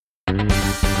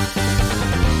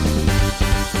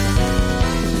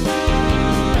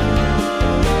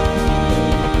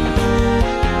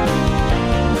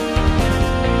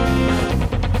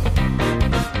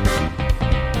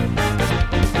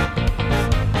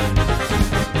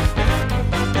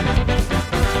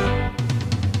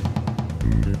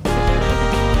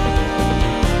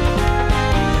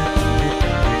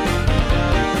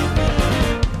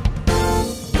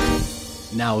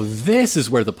This is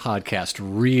where the podcast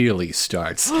really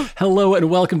starts. Hello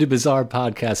and welcome to Bizarre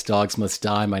Podcast Dogs Must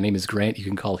Die. My name is Grant. You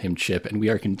can call him Chip. And we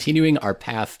are continuing our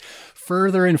path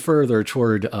further and further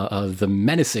toward the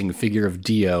menacing figure of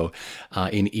Dio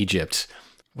in Egypt.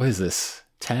 What is this?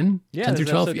 10? Yeah, 10 through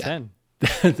 12? Episode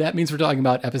 10. That means we're talking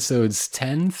about episodes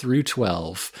 10 through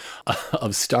 12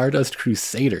 of Stardust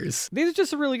Crusaders. These are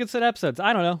just a really good set of episodes.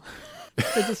 I don't know.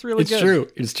 They're just really good. It's true.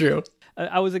 It's true.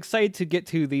 I was excited to get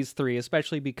to these three,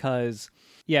 especially because,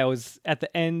 it was at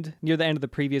the end, near the end of the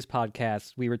previous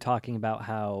podcast, we were talking about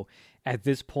how at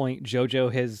this point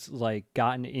JoJo has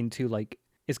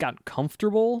it's gotten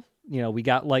comfortable. We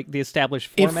got the established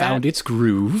format. It found its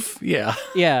groove. Yeah.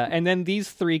 Yeah, and then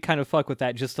these three kind of fuck with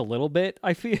that just a little bit,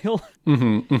 I feel.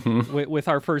 With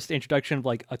our first introduction of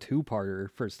a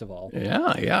two-parter, first of all.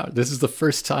 Yeah. This is the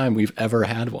first time we've ever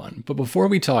had one. But before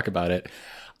we talk about it,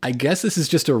 I guess this is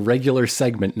just a regular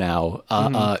segment now.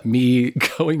 Me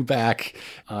going back,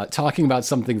 talking about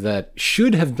something that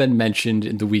should have been mentioned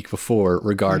in the week before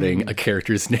regarding a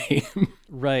character's name.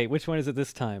 Right. Which one is it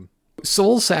this time?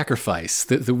 Soul Sacrifice,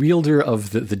 the wielder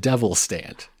of the Devil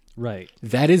Stand. Right.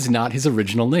 That is not his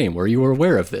original name. Were you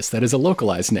aware of this? That is a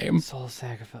localized name. Soul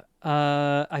Sacrifice.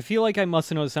 I feel like I must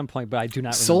have known at some point, but I do not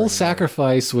remember. Soul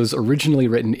Sacrifice was originally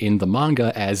written in the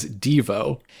manga as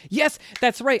Devo. Yes,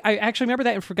 that's right. I actually remember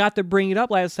that and forgot to bring it up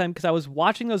last time because I was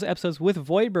watching those episodes with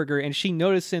Voidburger and she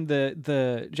noticed in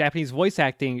the Japanese voice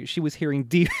acting, she was hearing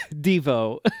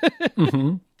Devo.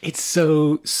 It's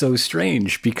so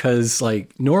strange because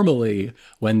normally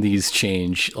when these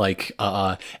change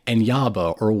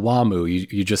Enyaba or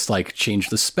Wamu, you just change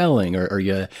the spelling or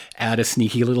you add a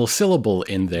sneaky little syllable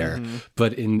in there.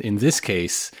 But in this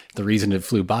case, the reason it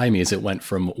flew by me is it went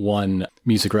from one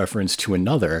music reference to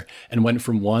another and went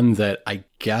from one that I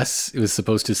guess it was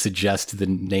supposed to suggest the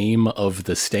name of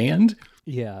the stand.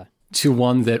 Yeah. To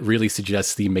one that really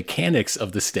suggests the mechanics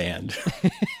of the stand.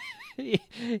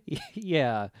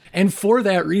 Yeah. And for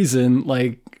that reason,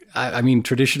 I mean,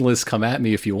 traditionalists come at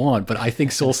me if you want, but I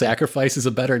think Soul Sacrifice is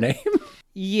a better name.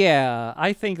 Yeah,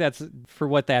 I think that's for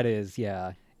what that is,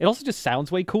 yeah. It also just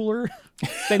sounds way cooler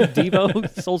than Devo,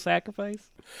 Soul Sacrifice.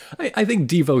 I think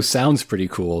Devo sounds pretty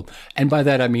cool. And by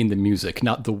that, I mean the music,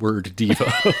 not the word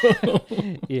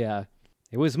Devo. Yeah.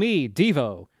 It was me,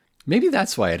 Devo. Maybe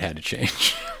that's why it had to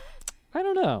change. I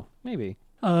don't know. Maybe.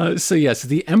 So yes,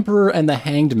 The Emperor and the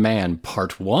Hanged Man,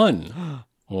 Part 1.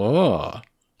 Oh,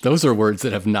 those are words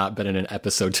that have not been in an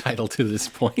episode title to this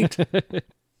point.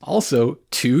 Also,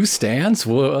 2 stands?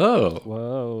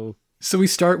 Whoa. So we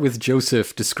start with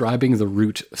Joseph describing the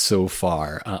route so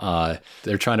far.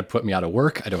 They're trying to put me out of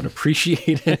work. I don't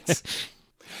appreciate it.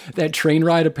 That train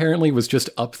ride apparently was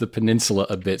just up the peninsula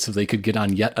a bit so they could get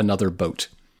on yet another boat.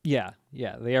 Yeah,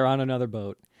 they are on another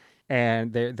boat.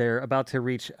 And they're about to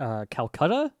reach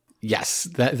Calcutta? Yes,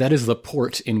 that is the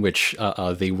port in which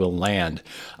they will land.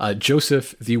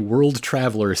 Joseph, the world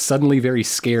traveler, suddenly very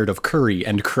scared of curry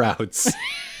and crowds.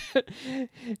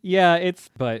 Yeah,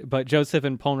 but Joseph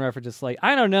and Polnareff are just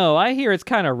I don't know. I hear it's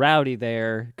kind of rowdy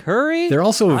there. Curry? They're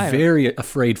also very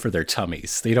afraid for their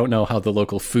tummies. They don't know how the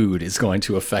local food is going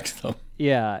to affect them.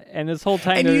 Yeah, and this whole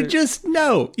time... And you just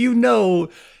know. You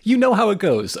know how it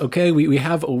goes, okay? We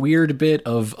have a weird bit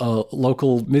of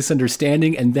local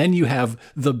misunderstanding, and then you have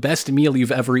the best meal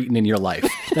you've ever eaten in your life.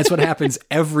 That's what happens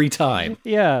every time.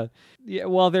 Yeah.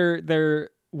 While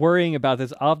they're worrying about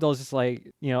this, Avdol's just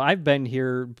I've been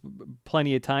here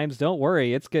plenty of times. Don't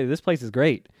worry, it's good. This place is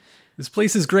great. This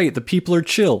place is great. The people are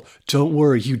chill. Don't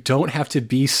worry, you don't have to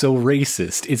be so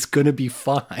racist. It's gonna be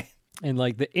fine. And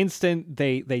the instant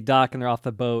they dock and they're off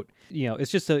the boat,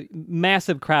 it's just a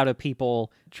massive crowd of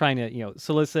people trying to,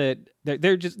 solicit.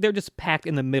 They're just packed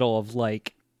in the middle of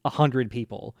 100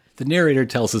 people. The narrator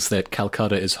tells us that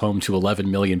Calcutta is home to 11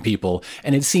 million people,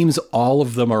 and it seems all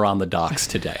of them are on the docks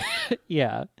today.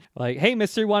 Yeah. Hey,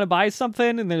 mister, you want to buy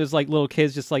something? And there's little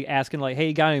kids just asking hey,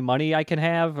 you got any money I can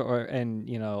have?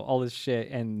 And all this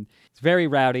shit. And it's very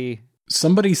rowdy.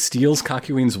 Somebody steals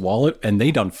Kakyoin's wallet and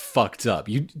they done fucked up.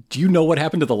 Do you know what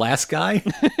happened to the last guy?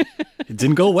 It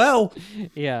didn't go well.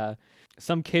 Yeah.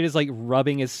 Some kid is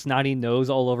rubbing his snotty nose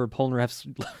all over Polnareff's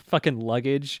fucking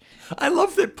luggage. I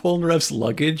love that Polnareff's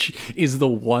luggage is the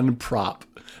one prop.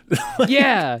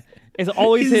 Yeah. It's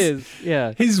always his.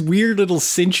 Yeah. His weird little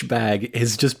cinch bag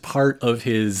is just part of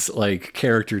his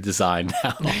character design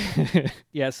now.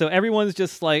 Yeah, so everyone's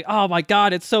just oh my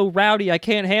god, it's so rowdy, I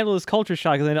can't handle this culture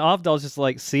shock. And then Avdol's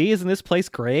just see, isn't this place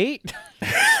great?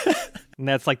 And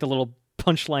that's the little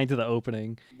punchline to the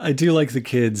opening. I do like the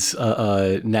kids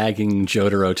nagging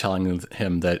Jotaro, telling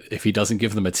him that if he doesn't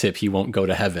give them a tip, he won't go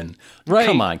to heaven. Right.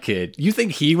 Come on, kid. You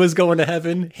think he was going to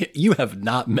heaven? You have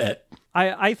not met.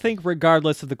 I think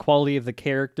regardless of the quality of the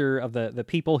character of the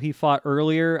people he fought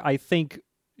earlier, I think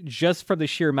just from the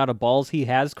sheer amount of balls he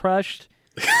has crushed,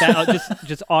 that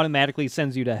just automatically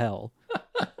sends you to hell.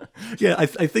 Yeah, I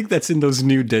think that's in those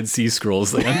new Dead Sea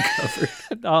Scrolls they uncovered.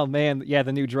 Oh man, yeah,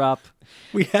 the new drop.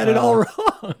 We had it all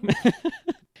wrong.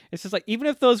 It's just like, even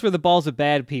if those were the balls of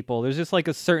bad people, there's just like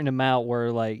a certain amount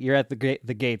where like you're at the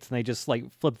gates and they just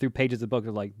like flip through pages of the book.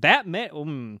 They're like, that meant,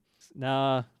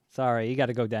 nah, sorry, you got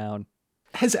to go down.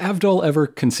 Has Avdol ever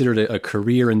considered a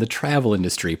career in the travel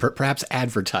industry, perhaps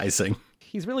advertising?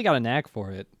 He's really got a knack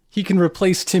for it. He can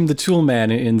replace Tim the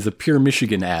Toolman in the Pure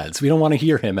Michigan ads. We don't want to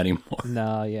hear him anymore.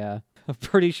 No, yeah. I'm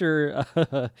pretty sure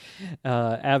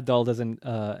Avdol doesn't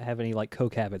have any like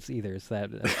coke habits either. So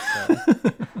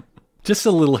Just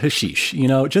a little hashish,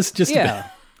 just yeah.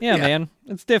 Yeah, man.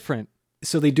 It's different.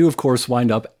 So they do, of course,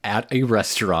 wind up at a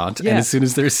restaurant, and as soon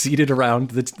as they're seated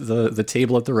around the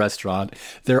table at the restaurant,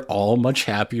 they're all much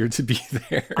happier to be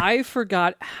there. I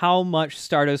forgot how much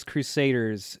Stardust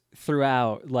Crusaders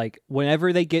throughout, like,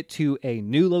 whenever they get to a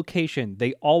new location,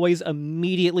 they always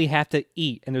immediately have to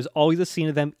eat, and there's always a scene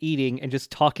of them eating and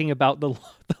just talking about the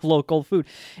local food.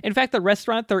 In fact, the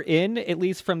restaurant they're in, at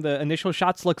least from the initial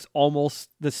shots, looks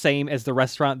almost the same as the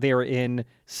restaurant they were in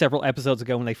several episodes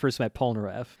ago when they first met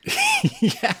Polnareff.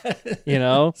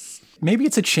 Yeah. Maybe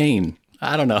it's a chain.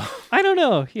 I don't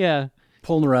know. Yeah.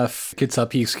 Polnareff gets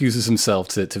up. He excuses himself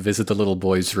to visit the little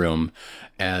boy's room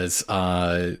as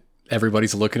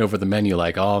everybody's looking over the menu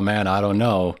like, oh, man, I don't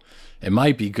know. It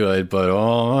might be good, but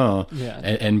Yeah.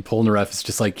 And Polnareff is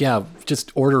just like, yeah,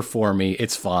 just order for me.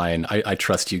 It's fine. I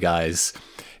trust you guys.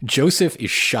 Joseph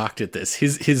is shocked at this.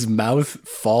 His mouth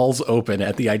falls open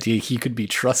at the idea he could be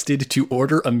trusted to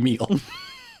order a meal.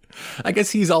 I guess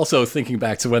he's also thinking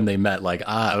back to when they met, like,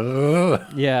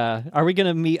 Yeah. Are we going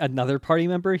to meet another party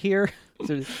member here?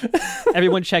 So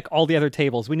everyone check all the other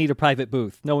tables. We need a private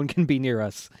booth. No one can be near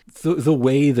us. The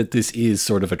way that this is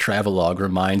sort of a travelogue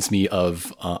reminds me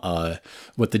of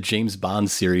what the James Bond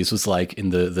series was like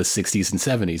in the 60s and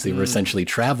 70s. They were essentially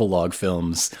travelogue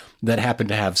films that happened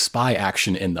to have spy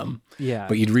action in them. Yeah.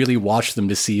 But you'd really watch them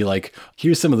to see, like,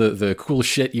 here's some of the cool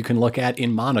shit you can look at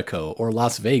in Monaco or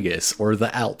Las Vegas or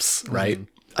the Alps, right?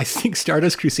 I think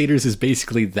Stardust Crusaders is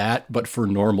basically that, but for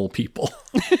normal people.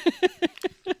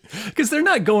 Because they're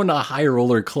not going to high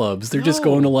roller clubs. They're just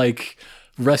going to, like,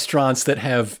 restaurants that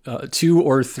have $2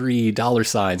 or $3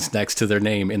 signs next to their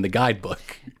name in the guidebook.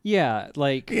 Yeah,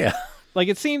 like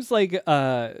it seems like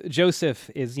Joseph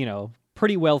is,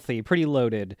 pretty wealthy, pretty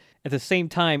loaded. At the same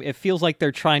time, it feels like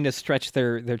they're trying to stretch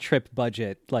their trip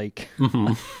budget, like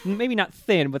maybe not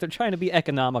thin, but they're trying to be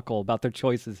economical about their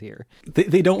choices here.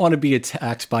 They don't want to be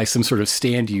attacked by some sort of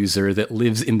stand user that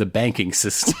lives in the banking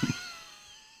system.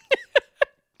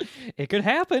 It could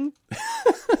happen.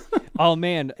 Oh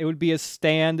man, it would be a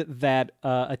stand that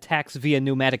attacks via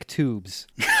pneumatic tubes.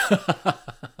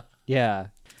 Yeah.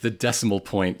 The decimal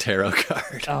point tarot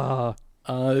card.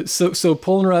 So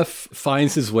Polnareff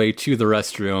finds his way to the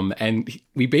restroom, and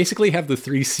we basically have the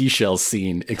 3 seashells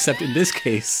scene, except in this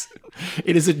case,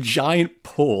 it is a giant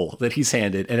pole that he's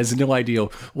handed and has no idea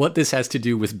what this has to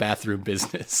do with bathroom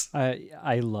business.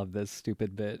 I love this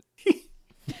stupid bit.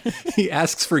 He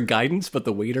asks for guidance, but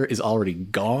the waiter is already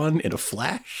gone in a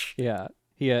flash. Yeah.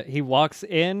 He walks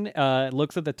in,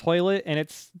 looks at the toilet, and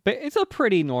it's a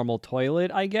pretty normal toilet,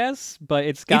 I guess, but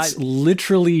it's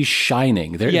literally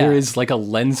shining. There is like a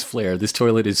lens flare. This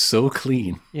toilet is so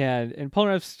clean. Yeah, and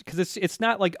Polnareff's, because it's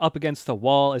not like up against the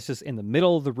wall. It's just in the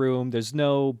middle of the room. There's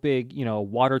no big,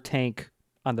 water tank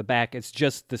on the back. It's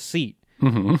just the seat.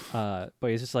 But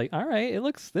he's just like, all right,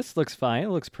 this looks fine. It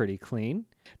looks pretty clean.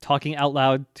 Talking out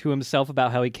loud to himself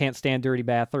about how he can't stand dirty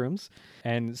bathrooms.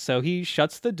 And so he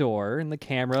shuts the door and the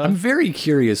camera. I'm very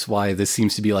curious why this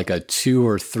seems to be like a 200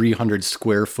 or 300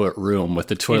 square foot room with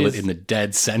the toilet in the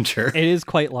dead center. It is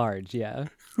quite large, yeah.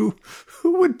 Who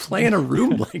would plan a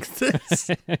room like this?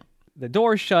 The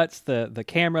door shuts, the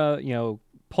camera,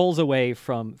 pulls away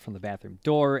from the bathroom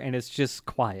door, and it's just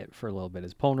quiet for a little bit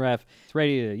as Polnareff is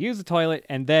ready to use the toilet,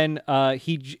 and then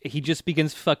he just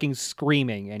begins fucking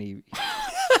screaming, and he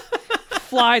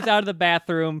flies out of the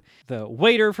bathroom. The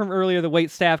waiter from earlier, the wait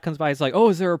staff, comes by. He's like, oh,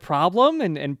 is there a problem?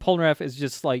 And Polnareff is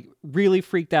just like really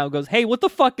freaked out, goes, hey, what the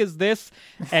fuck is this?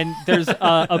 And there's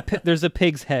a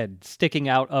pig's head sticking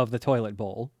out of the toilet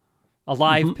bowl. A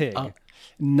live pig.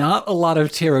 Not a lot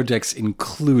of tarot decks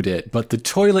include it, but the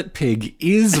toilet pig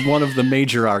is one of the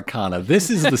major arcana. This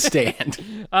is the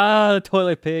stand. The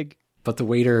toilet pig. But the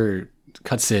waiter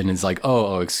cuts in and is like,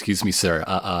 oh, excuse me,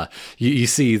 sir. You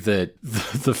see that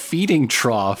the feeding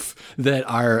trough that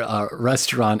our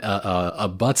restaurant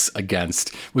butts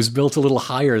against was built a little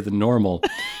higher than normal.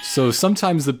 So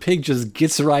sometimes the pig just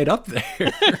gets right up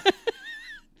there.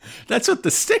 That's what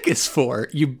the stick is for.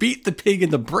 You beat the pig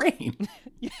in the brain.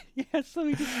 Yes.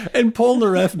 And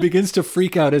Polnareff begins to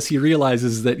freak out as he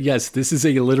realizes that, yes, this is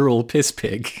a literal piss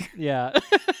pig. Yeah.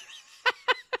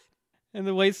 And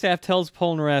the waitstaff tells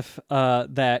Polnareff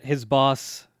that his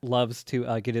boss loves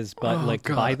to get his butt licked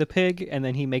by the pig, and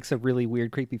then he makes a really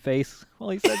weird, creepy face while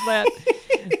he says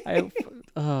that.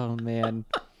 Oh, man.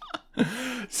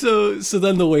 So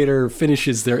then the waiter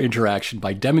finishes their interaction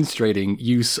by demonstrating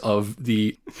use of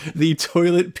the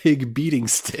toilet pig beating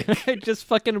stick. It just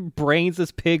fucking brains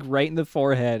this pig right in the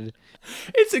forehead.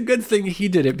 It's a good thing he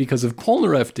did it, because if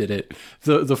Polnareff did it,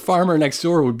 the farmer next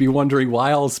door would be wondering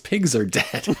why all his pigs are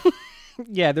dead.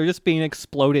 Yeah, they're just being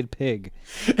exploded pig.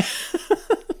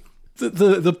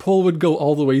 The pole would go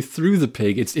all the way through the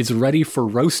pig. It's ready for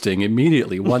roasting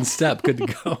immediately. One step, good to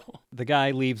go. The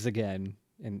guy leaves again.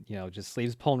 And, just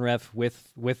leaves Polnareff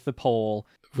with the pole.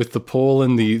 With the pole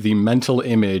and the mental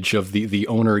image of the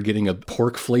owner getting a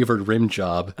pork-flavored rim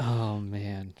job. Oh,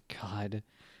 man. God.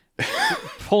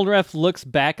 Polnareff looks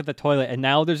back at the toilet, and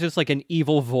now there's just like an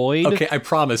evil void. Okay, I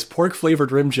promise.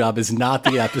 Pork-flavored rim job is not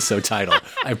the episode title.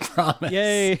 I promise.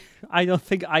 Yay. I don't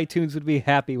think iTunes would be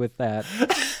happy with that.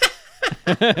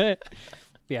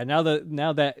 Yeah, now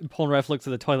that Polnareff looks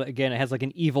at the toilet again, it has like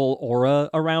an evil aura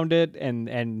around it, and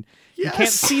yes! You can't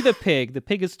see the pig. The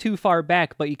pig is too far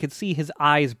back, but you can see his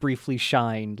eyes briefly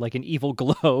shine like an evil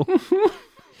glow.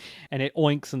 And it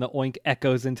oinks, and the oink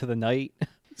echoes into the night.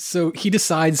 So he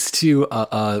decides to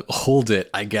hold it,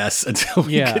 I guess, until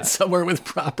we get somewhere with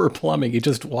proper plumbing. He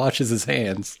just washes his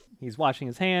hands. He's washing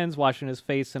his hands, washing his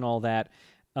face, and all that.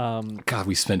 God,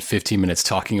 we spent 15 minutes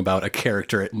talking about a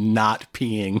character not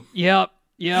peeing. Yep.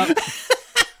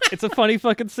 It's a funny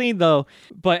fucking scene, though.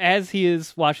 But as he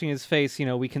is washing his face,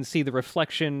 we can see the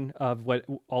reflection of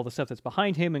all the stuff that's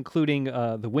behind him, including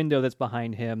the window that's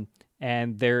behind him.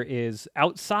 And there is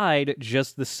outside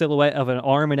just the silhouette of an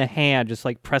arm and a hand just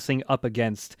like pressing up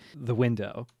against the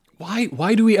window.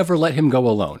 Why do we ever let him go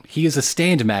alone? He is a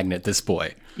stand magnet, this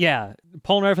boy. Yeah,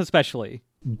 Polnareff especially.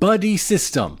 Buddy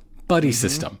system.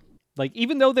 Like,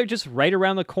 even though they're just right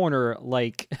around the corner,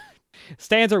 like...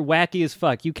 Stands are wacky as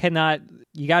fuck. You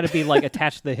got to be like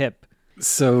attached to the hip.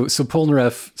 So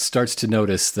Polnareff starts to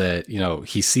notice that,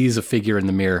 he sees a figure in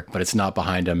the mirror, but it's not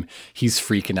behind him. He's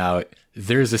freaking out.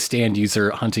 There's a stand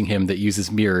user hunting him that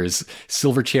uses mirrors.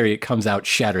 Silver Chariot comes out,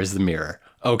 shatters the mirror.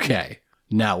 Okay,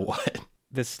 now what?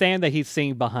 The stand that he's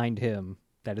seeing behind him,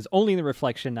 that is only in the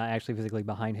reflection, not actually physically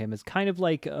behind him, is kind of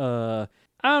like, I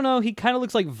don't know, he kind of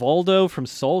looks like Voldo from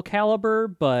Soul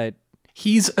Calibur, but...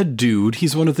 He's a dude.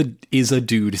 He's one of the is a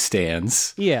dude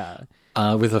stands. Yeah.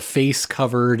 With a face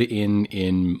covered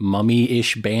in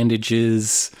mummy-ish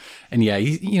bandages. And yeah,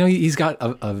 he's got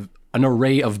an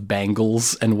array of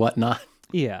bangles and whatnot.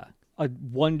 Yeah.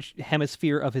 One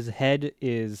hemisphere of his head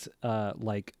is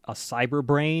like a cyber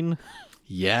brain.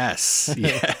 Yes.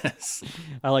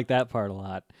 I like that part a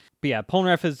lot. But yeah,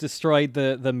 Polnareff has destroyed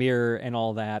the mirror and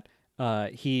all that.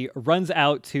 He runs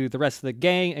out to the rest of the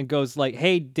gang and goes like,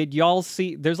 hey, did y'all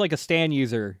see, there's like a stand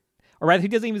user. Or rather, he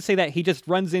doesn't even say that. He just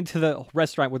runs into the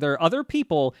restaurant where there are other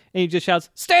people and he just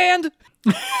shouts, stand!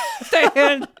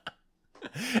 Stand!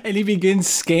 And he begins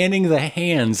scanning the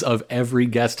hands of every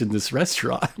guest in this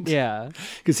restaurant. Yeah.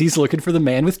 Because he's looking for the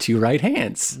man with two right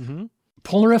hands. Mm-hmm.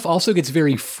 Polnareff also gets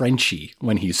very Frenchy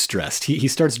when he's stressed. He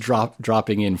starts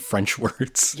dropping in French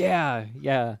words.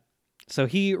 Yeah. So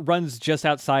he runs just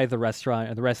outside the restaurant,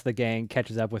 and the rest of the gang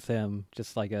catches up with him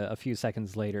just like a few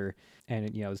seconds later.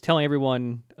 And, is telling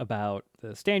everyone about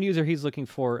the stand user he's looking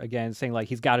for, again, saying like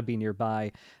he's got to be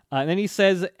nearby. And then he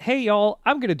says, hey, y'all,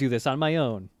 I'm going to do this on my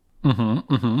own.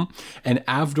 And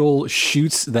Avdol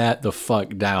shoots that the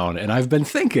fuck down. And I've been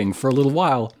thinking for a little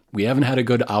while, we haven't had a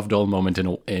good Avdol moment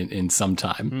in some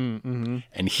time.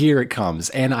 And here it comes.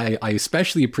 And I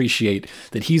especially appreciate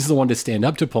that he's the one to stand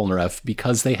up to Polnareff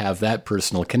because they have that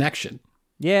personal connection.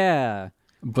 Yeah.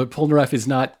 But Polnareff is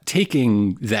not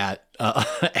taking that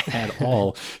at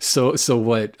all. So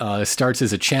what starts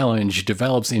as a challenge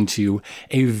develops into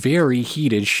a very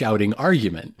heated shouting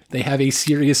argument. They have a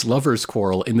serious lovers'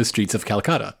 quarrel in the streets of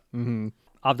Calcutta. Mm-hmm.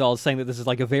 Avdol is saying that this is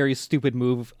like a very stupid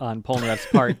move on Polnareff's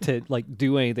part to like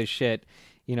do any of this shit.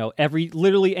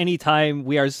 literally any time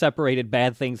we are separated,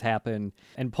 bad things happen.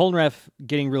 And Polnareff,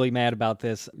 getting really mad about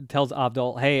this, tells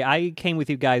Avdol, hey, I came with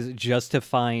you guys just to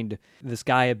find this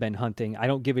guy I've been hunting. I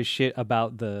don't give a shit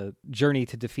about the journey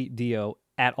to defeat Dio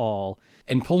at all.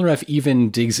 And Polnareff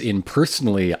even digs in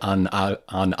personally on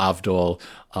Avdol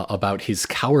about his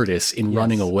cowardice in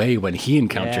running away when he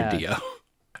encountered Dio.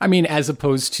 I mean, as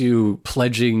opposed to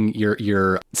pledging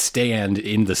your stand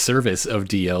in the service of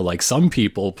Dio, like some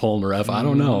people, Polnareff, I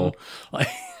don't know. Like,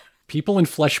 people in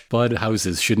flesh bud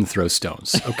houses shouldn't throw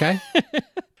stones, okay?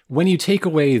 When you take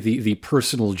away the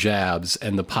personal jabs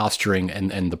and the posturing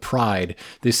and the pride,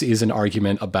 this is an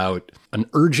argument about an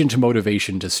urgent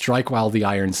motivation to strike while the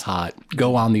iron's hot,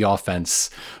 go on the offense,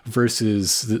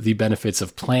 versus the benefits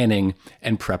of planning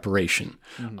and preparation.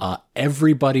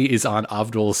 Everybody is on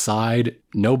Avdol's side.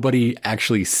 Nobody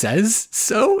actually says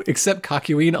so, except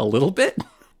Kakyoin a little bit.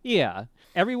 Yeah.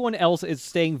 Everyone else is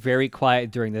staying very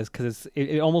quiet during this because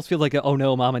it almost feels like oh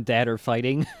no, mom and dad are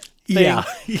fighting. Yeah.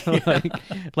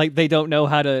 like they don't know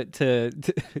how to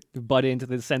butt into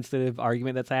the sensitive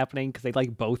argument that's happening because they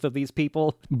like both of these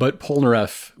people. But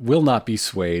Polnareff will not be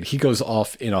swayed. He goes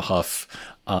off in a huff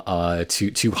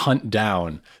to hunt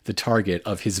down the target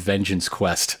of his vengeance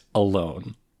quest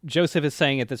alone. Joseph is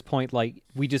saying at this point, like,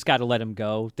 we just got to let him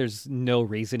go. There's no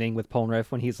reasoning with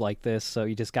Polnareff when he's like this, so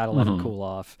you just got to let him cool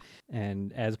off.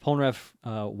 And as Polnareff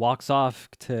walks off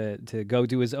to go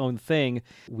do his own thing,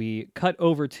 we cut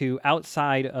over to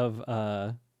outside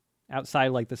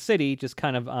like the city, just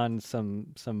kind of on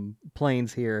some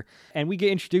plains here, and we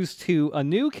get introduced to a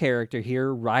new character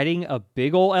here riding a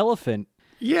big old elephant.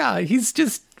 Yeah, he's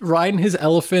just riding his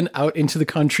elephant out into the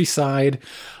countryside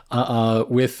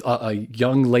with a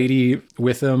young lady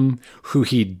with him who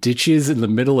he ditches in the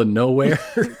middle of nowhere.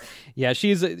 Yeah, she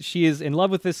is in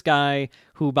love with this guy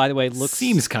who, by the way,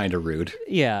 seems kind of rude.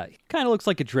 Yeah, kind of looks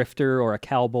like a drifter or a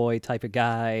cowboy type of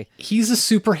guy. He's a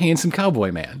super handsome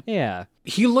cowboy man. Yeah.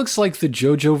 He looks like the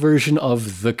JoJo version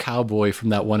of the cowboy from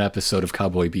that one episode of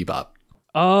Cowboy Bebop.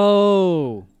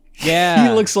 Oh, yeah.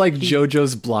 He looks like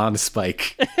JoJo's blonde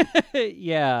Spike.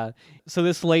 Yeah. So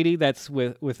this lady that's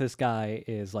with this guy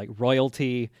is like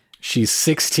royalty. She's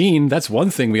 16. That's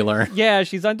one thing we learn. Yeah,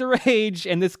 she's underage,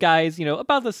 and this guy's,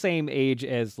 about the same age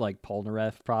as like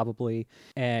Polnareff probably.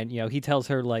 And, he tells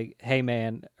her like, hey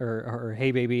man, or hey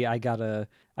baby, I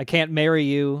can't marry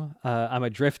you. I'm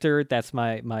a drifter. That's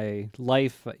my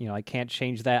life. I can't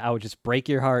change that. I would just break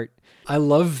your heart. I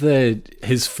love that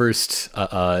his first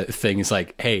thing is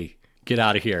like, hey, get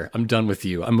out of here. I'm done with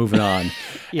you. I'm moving on.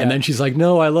 Yeah. And then she's like,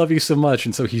 no, I love you so much.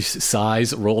 And so he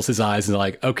sighs, rolls his eyes, and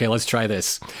like, okay, let's try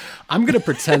this. I'm going to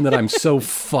pretend that I'm so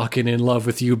fucking in love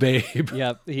with you, babe.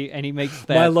 Yep. He makes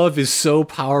that. My love is so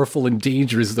powerful and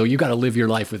dangerous, though. You got to live your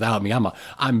life without me.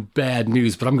 I'm bad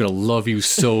news, but I'm going to love you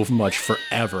so much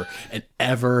forever and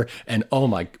ever. And oh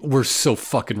my, we're so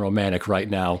fucking romantic right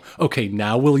now. Okay,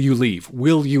 now will you leave?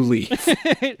 Will you leave?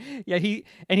 Yeah,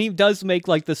 he does make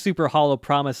like the super hollow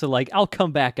promise of like, I'll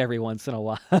come back every once in a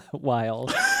while.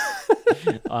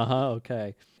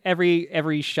 Okay.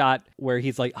 Every shot where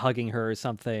he's like hugging her or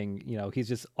something, he's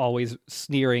just always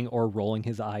sneering or rolling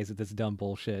his eyes at this dumb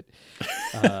bullshit.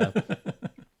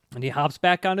 And he hops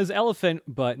back on his elephant,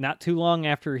 but not too long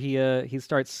after he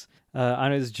starts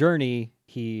on his journey,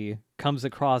 he comes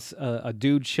across a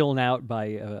dude chilling out by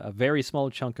a very small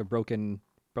chunk of broken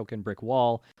brick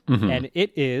wall, and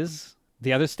it is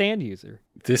the other stand user.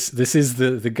 This is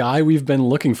the guy we've been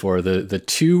looking for, the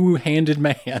two-handed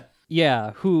man.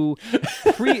 Yeah, who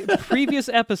previous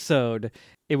episode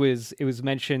it was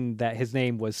mentioned that his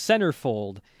name was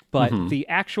Centerfold, but the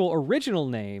actual original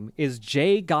name is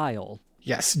J. Guile.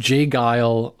 Yes, J.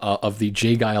 Guile of the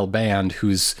J. Guile band,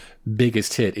 whose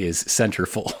biggest hit is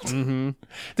Centerfold.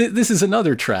 This is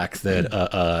another track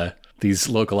that these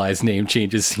localized name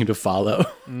changes seem to follow.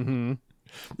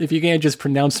 If you can't just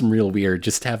pronounce them real weird,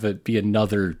 just have it be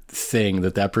another thing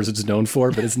that person's known for,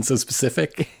 but isn't so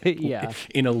specific. Yeah.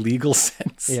 In a legal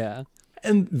sense. Yeah.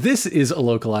 And this is a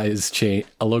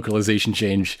localization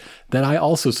change that I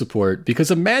also support,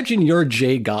 because imagine you're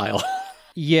J. Guile.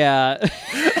 Yeah.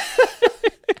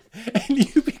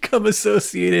 And you become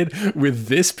associated with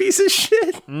this piece of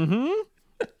shit?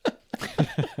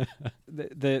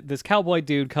 This cowboy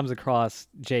dude comes across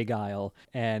J. Guile,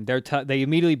 and they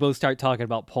immediately both start talking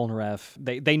about Polnareff.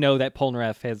 They know that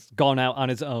Polnareff has gone out on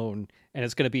his own, and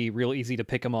it's going to be real easy to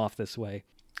pick him off this way.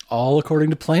 All according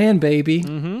to plan,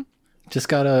 baby. Just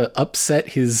gotta upset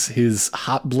his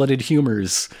hot-blooded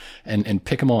humors and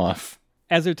pick him off.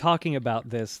 As they're talking about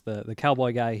this, the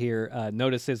cowboy guy here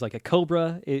notices like a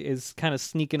cobra is kind of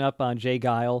sneaking up on J.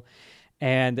 Guile,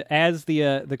 And as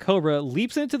the cobra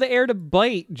leaps into the air to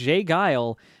bite Jay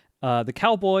Guile, the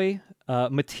cowboy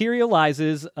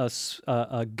materializes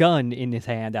a gun in his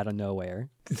hand out of nowhere.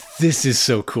 This is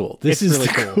so cool. This is really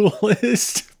the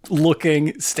coolest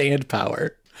looking stand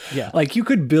power. Yeah. Like, you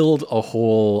could build a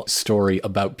whole story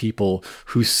about people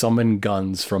who summon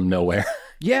guns from nowhere.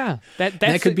 Yeah.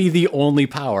 That could be the only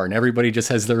power, and everybody just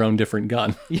has their own different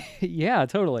gun. Yeah,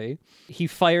 totally. He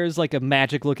fires like a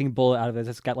magic looking bullet out of it.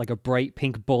 It's got like a bright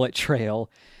pink bullet trail,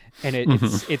 and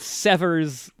it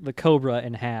severs the cobra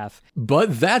in half.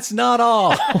 But that's not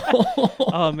all.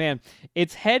 Oh man,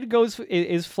 its head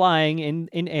is flying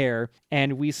in air,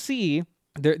 and we see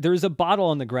there's a bottle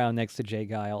on the ground next to Jay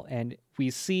Guile, and we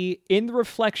see in the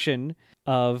reflection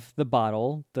of the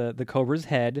bottle the cobra's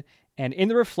head, and in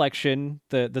the reflection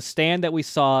the stand that we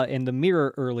saw in the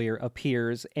mirror earlier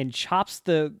appears and chops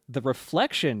the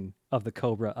reflection of the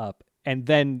cobra up, and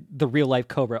then the real life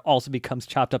cobra also becomes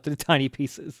chopped up into tiny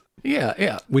pieces.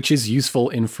 Yeah, which is useful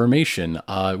information.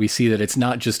 We see that it's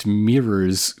not just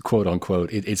mirrors, quote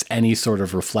unquote, it's any sort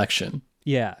of reflection.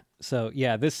 Yeah. So,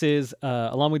 yeah, this is,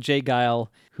 along with Jay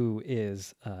Guile, who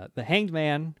is the Hanged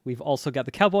Man. We've also got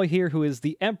the cowboy here, who is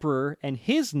the Emperor, and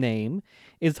his name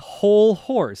is Whole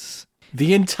Horse.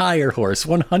 The entire horse,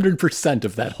 100%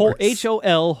 of that horse.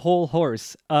 H-O-L, Whole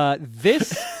Horse.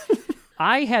 This,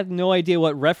 I had no idea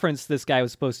what reference this guy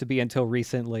was supposed to be until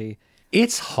recently.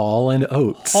 It's Hall and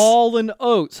Oates. Hall and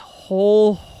Oates.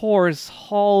 Whole Horse,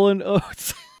 Hall and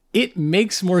Oates. It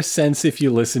makes more sense if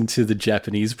you listen to the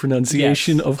Japanese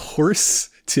pronunciation of horse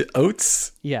to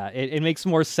oats. Yeah, it makes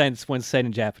more sense when said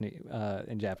in Japanese.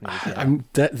 Yeah.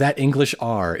 That English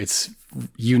R, it's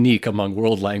unique among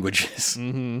world languages.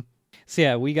 Mm-hmm. So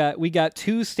yeah, we got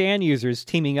two stand users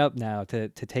teaming up now to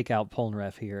take out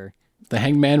Polnareff here. The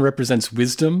Hanged Man represents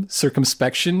wisdom,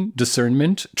 circumspection,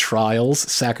 discernment, trials,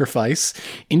 sacrifice,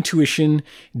 intuition,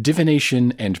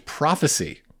 divination, and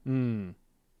prophecy.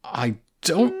 I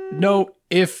don't know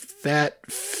if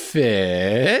that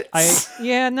fits.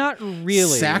 Not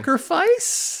really.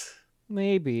 Sacrifice?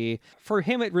 Maybe. For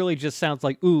him, it really just sounds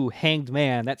like, ooh, Hanged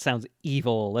Man. That sounds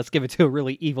evil. Let's give it to a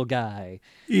really evil guy.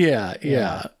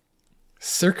 Yeah.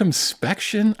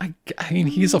 Circumspection? I mean,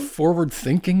 he's a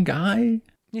forward-thinking guy.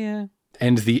 Yeah.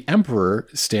 And the Emperor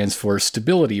stands for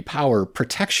stability, power,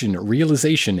 protection,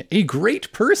 realization, a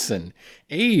great person,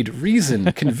 aid,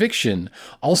 reason, conviction,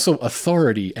 also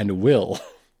authority and will.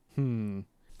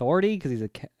 Authority? Because he's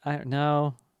I don't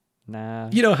know. Nah.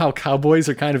 You know how cowboys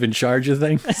are kind of in charge of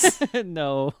things?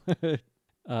 No.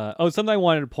 Something I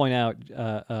wanted to point out,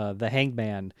 the Hanged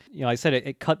Man. You know, I said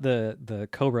it cut the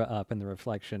cobra up in the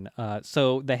reflection.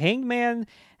 So the Hanged Man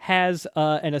has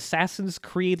an Assassin's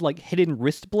Creed like hidden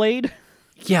wrist blade.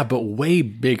 Yeah, but way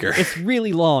bigger. It's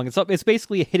really long. It's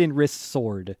basically a hidden wrist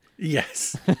sword.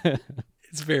 Yes.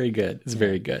 It's very good. It's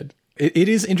very good. It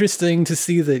is interesting to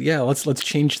see that, let's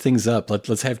change things up.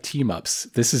 Let's have team-ups.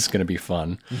 This is going to be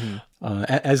fun. Mm-hmm.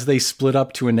 As they split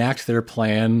up to enact their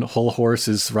plan, Whole Horse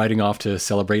is riding off to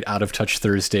celebrate Out of Touch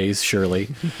Thursdays, surely.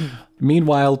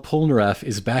 Meanwhile, Polnareff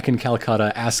is back in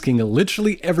Calcutta asking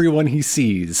literally everyone he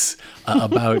sees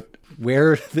about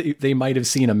where they might have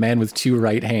seen a man with two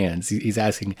right hands. He's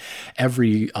asking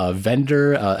every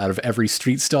vendor out of every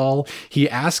street stall. He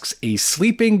asks a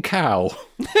sleeping cow.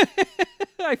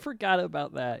 I forgot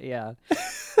about that, yeah.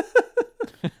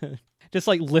 Just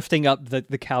like lifting up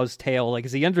the cow's tail. Like,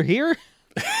 is he under here?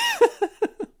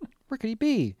 Where could he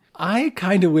be? I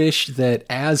kind of wish that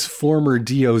as former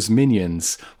Dio's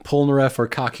minions, Polnareff or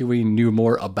Kakyoin knew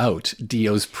more about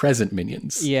Dio's present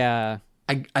minions. Yeah.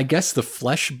 I guess the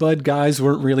Flesh Bud guys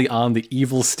weren't really on the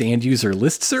evil stand user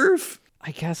listserv.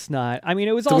 I guess not. I mean,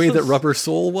 it was the way that Rubber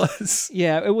Soul was.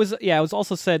 Yeah, it was. Yeah, it was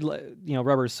also said.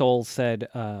 Rubber Soul said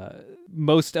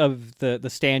most of the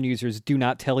stand users do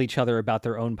not tell each other about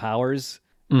their own powers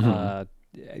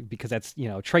because that's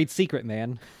trade secret,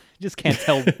 man. You just can't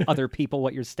tell other people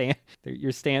what your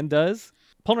stand does.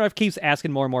 Polnareff keeps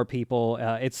asking more and more people.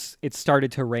 It's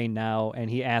started to rain now, and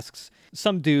he asks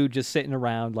some dude just sitting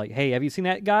around like, "Hey, have you seen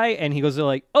that guy?" And he goes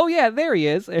like, "Oh yeah, there he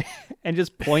is," and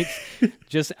just points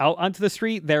just out onto the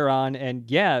street they're on. And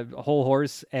yeah, Whole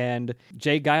Horse and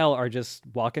Jay Guile are just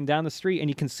walking down the street, and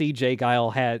you can see Jay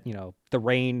Guile had the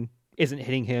rain isn't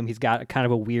hitting him. He's got kind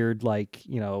of a weird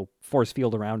force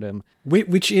field around him,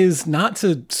 which is, not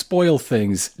to spoil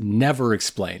things, never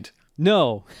explained.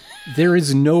 No. There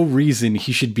is no reason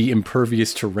he should be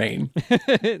impervious to rain.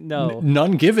 No.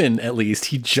 None given, at least.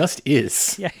 He just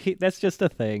is. Yeah, that's just a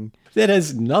thing. That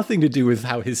has nothing to do with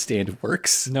how his stand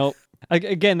works. Nope.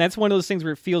 Again, that's one of those things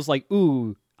where it feels like,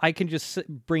 ooh, I can just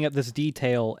bring up this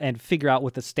detail and figure out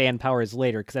what the stand power is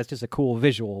later, because that's just a cool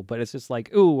visual. But it's just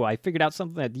like, ooh, I figured out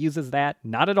something that uses that.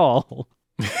 Not at all.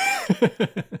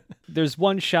 There's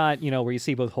one shot, where you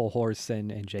see both Whole Horse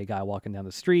and Jay Guile walking down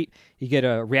the street. You get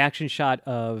a reaction shot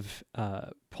of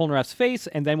Polnareff's face,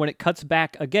 and then when it cuts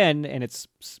back again, and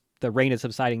the rain is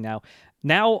subsiding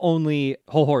now only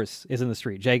Whole Horse is in the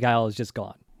street. Jay Guile is just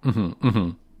gone. Mm-hmm, mm-hmm.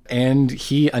 And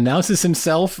he announces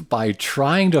himself by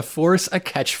trying to force a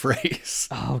catchphrase.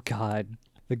 Oh, God.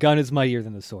 The gun is mightier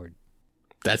than the sword.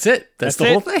 That's it. That's the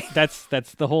whole thing.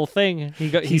 That's the whole thing.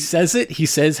 He says it. He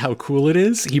says how cool it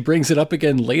is. He brings it up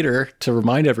again later to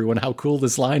remind everyone how cool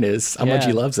this line is, how much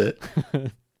he loves it.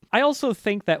 I also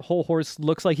think that Whole Horse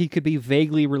looks like he could be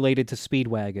vaguely related to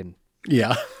Speedwagon.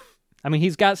 Yeah. I mean,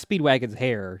 he's got Speedwagon's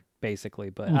hair, basically,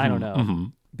 but I don't know. Mm-hmm.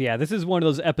 But yeah, this is one of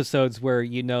those episodes where,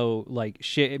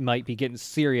 shit, it might be getting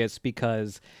serious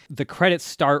because the credits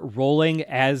start rolling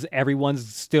as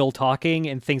everyone's still talking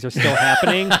and things are still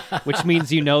happening, which means,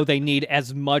 they need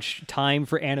as much time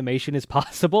for animation as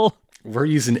possible. We're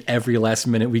using every last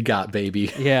minute we got,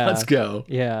 baby. Yeah. Let's go.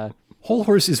 Yeah. Whole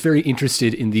Horse is very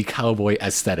interested in the cowboy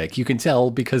aesthetic. You can tell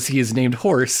because he is named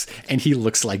Horse and he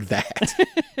looks like that.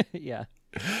 Yeah.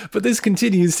 But this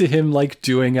continues to him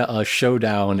doing a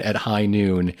showdown at high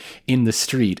noon in the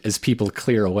street as people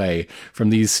clear away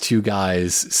from these two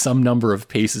guys some number of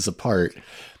paces apart,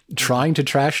 trying to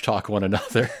trash talk one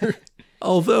another.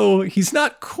 Although he's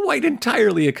not quite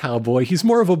entirely a cowboy, he's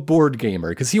more of a board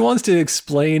gamer because he wants to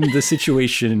explain the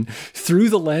situation through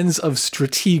the lens of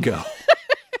Stratego.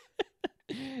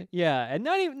 Yeah, and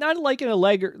not like in a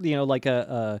like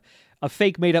a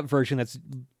fake made up version that's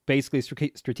basically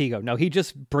Stratego. No, he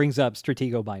just brings up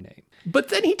Stratego by name. But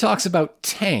then he talks about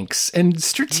tanks, and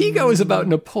Stratego is about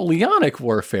Napoleonic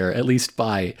warfare, at least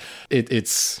by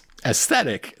its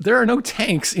aesthetic. There are no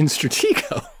tanks in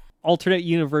Stratego. Alternate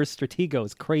universe Stratego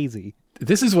is crazy.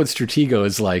 This is what Stratego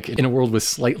is like in a world with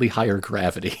slightly higher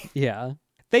gravity. Yeah.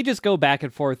 They just go back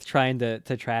and forth trying to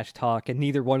trash talk, and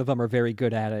neither one of them are very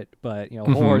good at it. But,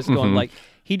 Horse going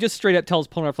he just straight up tells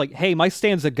Polnareff, hey, my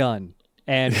stand's a gun.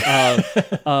 And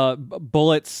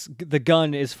bullets, the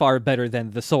gun is far better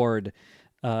than the sword,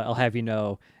 I'll have you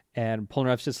know. And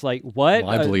Polnareff's just like, what? Well,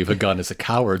 I believe a gun is a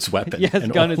coward's weapon, yes,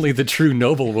 and only the true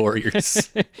noble warriors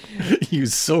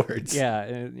use swords. Yeah,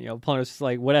 and, Polnareff's just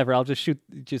like, whatever, I'll just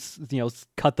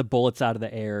cut the bullets out of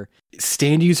the air.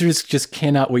 Stand users just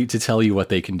cannot wait to tell you what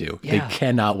they can do. Yeah. They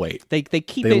cannot wait.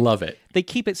 They love it. They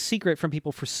keep it secret from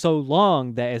people for so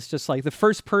long that it's just like the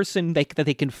first person that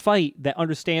they can fight that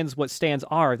understands what stands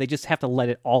are, they just have to let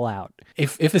it all out.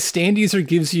 If a stand user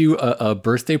gives you a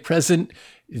birthday present,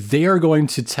 they are going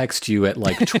to text you at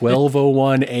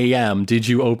 12:01 a.m. Did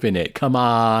you open it? Come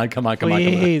on.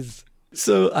 Please.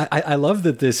 So I love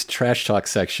that this trash talk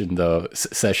session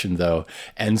though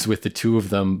ends with the two of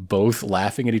them both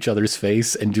laughing at each other's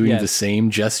face and doing the same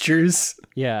gestures.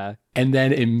 Yeah. And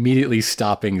then immediately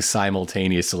stopping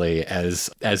simultaneously as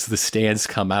the stands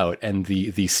come out and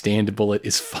the stand bullet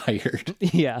is fired.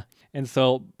 Yeah. And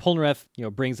so Polnareff,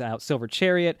 brings out Silver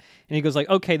Chariot, and he goes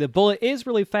okay, the bullet is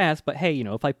really fast, but hey,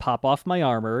 if I pop off my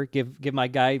armor, give my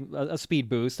guy a speed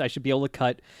boost, I should be able to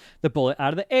cut the bullet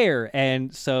out of the air.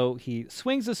 And so he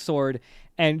swings his sword,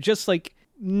 and just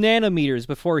nanometers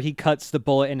before he cuts the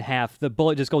bullet in half, the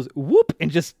bullet just goes whoop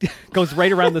and just goes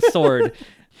right around the sword.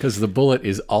 Because the bullet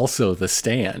is also the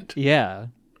stand. Yeah.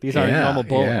 These aren't normal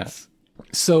bullets. Yeah.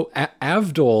 So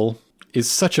Avdol is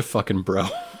such a fucking bro.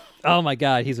 Oh my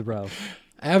God, he's a bro.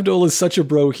 Avdol is such a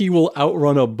bro, he will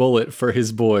outrun a bullet for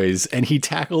his boys, and he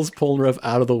tackles Polnareff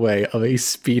out of the way of a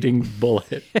speeding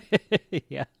bullet.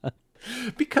 Yeah.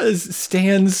 Because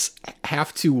stands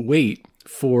have to wait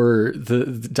for the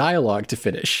dialogue to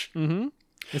finish. Mm-hmm.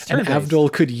 And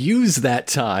Avdol could use that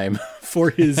time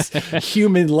for his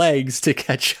human legs to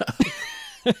catch up.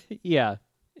 Yeah.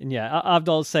 And yeah,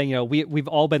 Avdol's saying, we've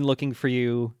all been looking for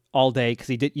you all day because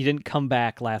you didn't come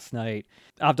back last night.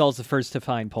 Avdol's the first to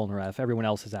find Polnareff. Everyone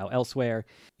else is out elsewhere.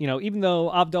 Even though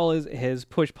Avdol has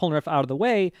pushed Polnareff out of the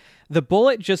way, the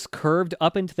bullet just curved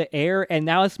up into the air, and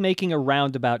now it's making a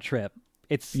roundabout trip.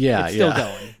 It's still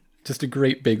going. Just a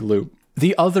great big loop.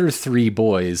 The other three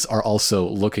boys are also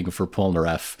looking for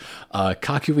Polnareff.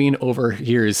 Kakyoin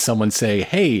overhears someone say,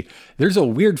 hey, there's a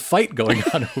weird fight going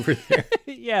on over there.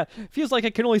 Yeah, feels like I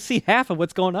can only see half of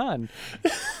what's going on.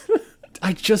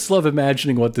 I just love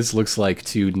imagining what this looks like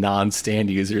to non-stand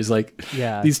users.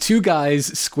 These two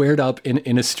guys squared up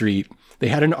in a street. They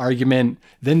had an argument.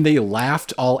 Then they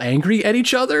laughed all angry at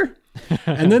each other.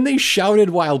 And then they shouted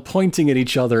while pointing at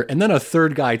each other. And then a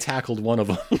third guy tackled one of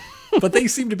them. but they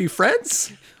seem to be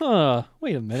friends?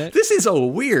 Wait a minute. This is a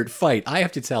weird fight. I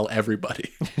have to tell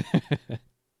everybody.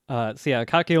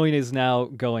 Kakyoin is now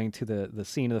going to the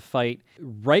scene of the fight.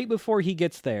 Right before he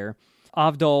gets there,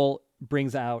 Avdol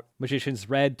brings out Magician's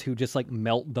Red to just like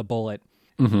melt the bullet.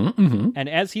 And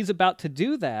as he's about to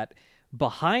do that,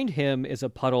 behind him is a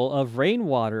puddle of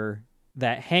rainwater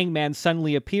that Hangman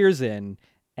suddenly appears in,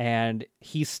 and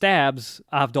he stabs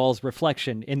Avdol's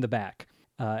reflection in the back.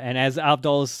 And as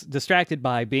Avdol's distracted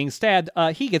by being stabbed,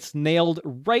 he gets nailed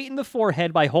right in the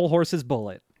forehead by Whole Horse's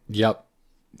bullet. Yep.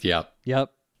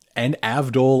 And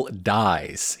Avdol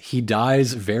dies. He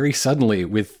dies very suddenly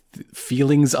with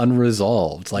feelings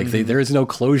unresolved. Like there is no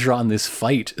closure on this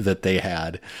fight that they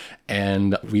had.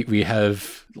 And we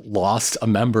have lost a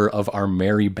member of our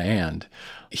merry band.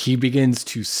 He begins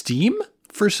to steam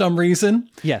for some reason.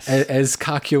 Yes. As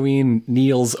Kakyoin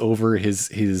kneels over his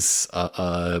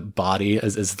body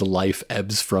as the life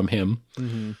ebbs from him.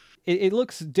 Mm-hmm. It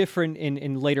looks different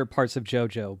in later parts of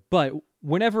JoJo, but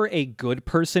whenever a good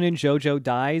person in JoJo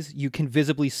dies, you can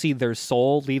visibly see their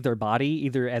soul leave their body,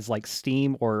 either as like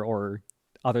steam or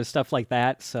other stuff like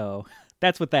that. So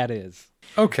that's what that is.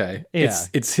 Okay. Yeah.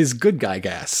 It's his good guy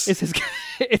gas. It's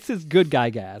his good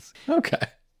guy gas. Okay.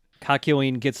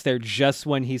 Kakyoin gets there just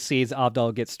when he sees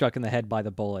Avdol get struck in the head by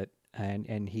the bullet,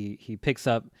 and he picks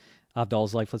up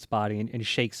Avdol's lifeless body and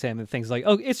shakes him and things like,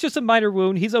 oh, it's just a minor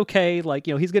wound. He's okay. Like,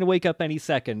 he's going to wake up any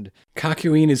second.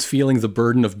 Kakyoin is feeling the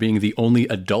burden of being the only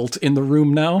adult in the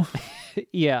room now.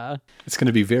 Yeah. It's going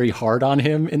to be very hard on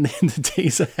him in the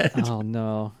days ahead. Oh,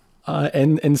 no.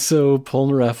 And so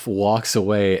Polnareff walks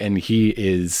away, and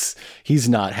he's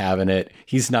not having it.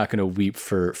 He's not going to weep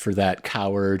for that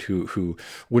coward who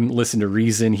wouldn't listen to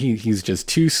reason. He's just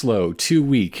too slow, too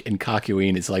weak. And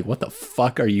Kakyoin is like, what the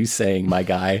fuck are you saying, my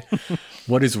guy?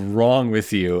 What is wrong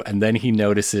with you? And then he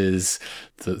notices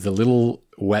the little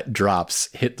wet drops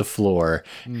hit the floor,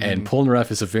 and Polnareff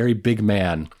is a very big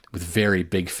man with very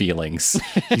big feelings.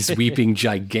 He's weeping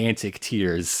gigantic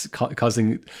tears,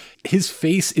 causing his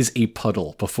face is a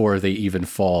puddle before they even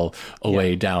fall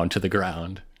away down to the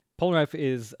ground. Polnareff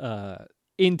is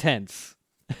intense.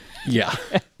 Yeah.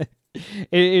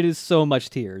 It is so much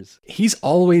tears. He's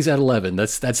always at 11.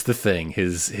 That's the thing.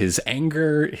 His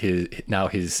anger,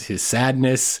 his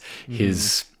sadness,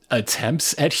 his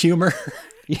attempts at humor.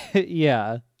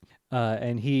 Yeah.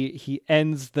 And he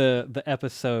ends the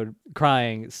episode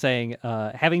crying, saying,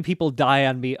 having people die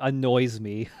on me annoys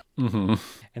me. And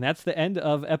that's the end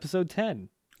of episode 10.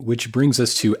 Which brings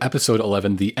us to episode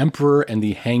 11, The Emperor and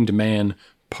the Hanged Man,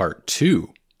 Part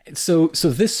 2. So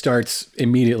this starts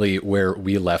immediately where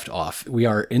we left off. We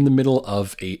are in the middle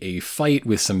of a fight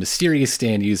with some mysterious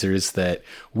stand users that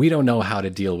we don't know how to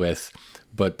deal with.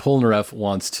 But Polnareff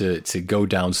wants to go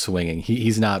down swinging.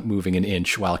 He's not moving an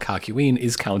inch, while Kakyoin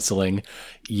is counseling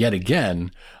yet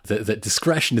again that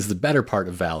discretion is the better part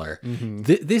of valor.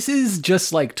 This is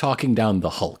just like talking down the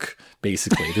Hulk,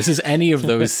 basically. This is any of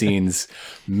those scenes.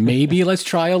 Maybe let's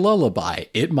try a lullaby.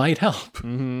 It might help.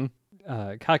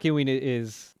 Kakyoin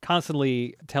is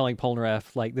constantly telling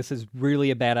Polnareff, like, this is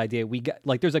really a bad idea.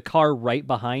 There's a car right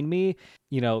behind me.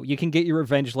 You can get your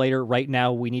revenge later. Right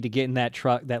now, we need to get in that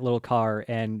truck, that little car,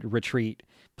 and retreat.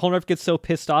 Polnareff gets so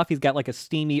pissed off, he's got like a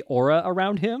steamy aura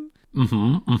around him.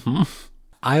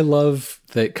 I love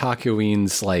that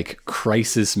Kakyoin's like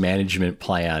crisis management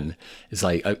plan is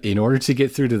like, in order to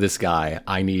get through to this guy,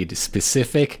 I need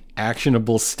specific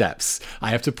actionable steps.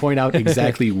 I have to point out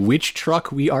exactly which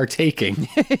truck we are taking.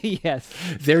 Yes.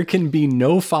 There can be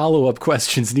no follow-up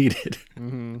questions needed.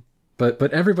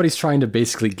 But everybody's trying to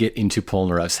basically get into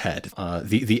Polnareff's head.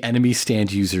 The enemy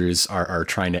stand users are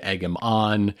trying to egg him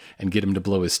on and get him to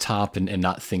blow his top and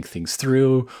not think things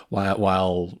through,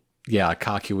 while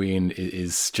Kakyoin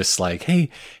is just like, hey,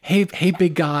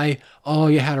 big guy. Oh,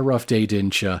 you had a rough day,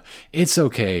 didn't you? It's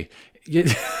okay.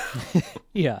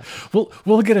 Yeah.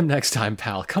 We'll get him next time,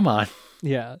 pal. Come on.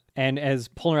 Yeah. And as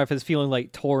Polnareff is feeling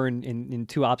like torn in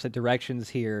two opposite directions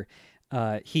here,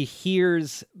 he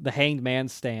hears the Hanged Man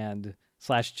stand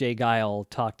 / Jay Guile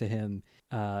talk to him.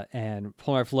 And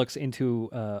Polnareff looks into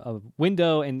a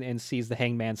window and sees the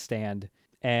Hanged Man stand.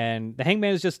 And the Hanged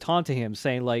Man is just taunting him,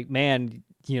 saying like, man,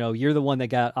 you're the one that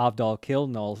got Avdol killed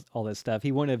and all this stuff.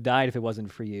 He wouldn't have died if it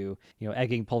wasn't for you,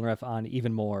 egging Polnareff on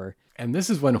even more. And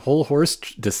this is when Whole Horse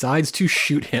decides to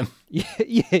shoot him.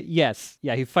 Yes.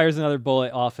 Yeah, he fires another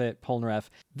bullet off at Polnareff.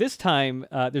 This time,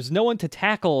 there's no one to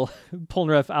tackle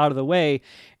Polnareff out of the way.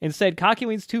 Instead,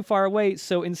 Kakyoin's too far away,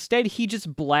 so instead he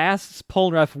just blasts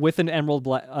Polnareff with an emerald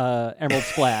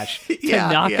splash to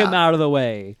knock him out of the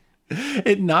way.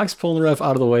 It knocks Polnareff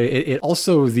out of the way. It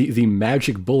also, the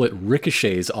magic bullet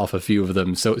ricochets off a few of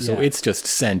them, so it's just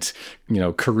sent,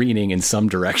 careening in some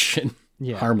direction.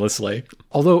 Yeah. Harmlessly.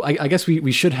 Although I guess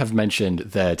we should have mentioned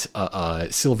that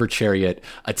Silver Chariot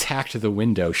attacked the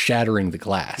window, shattering the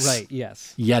glass. Right,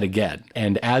 yes. Yet again.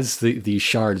 And as the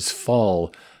shards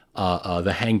fall,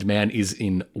 the Hanged Man is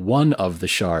in one of the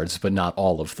shards, but not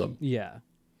all of them. Yeah.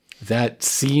 That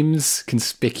seems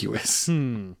conspicuous.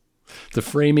 The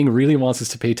framing really wants us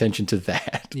to pay attention to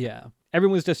that. Yeah.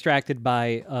 Everyone's distracted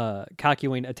by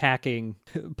Kakyoin attacking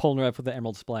Polnareff with the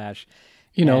Emerald Splash.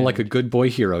 Like a good boy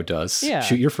hero does. Yeah.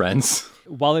 Shoot your friends.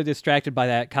 While they're distracted by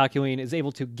that, Kakyoin is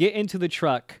able to get into the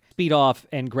truck, speed off,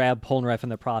 and grab Polnareff in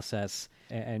the process,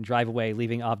 and drive away,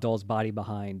 leaving Avdol's body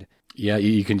behind. Yeah,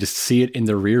 you can just see it in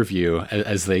the rear view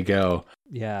as they go.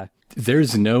 Yeah.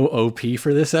 There's no OP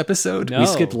for this episode. No. We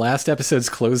skipped last episode's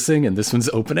closing, and this one's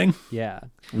opening. Yeah.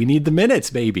 We need the minutes,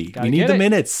 baby. We need the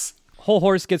minutes. Whole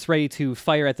Horse gets ready to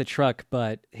fire at the truck,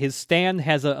 but his stand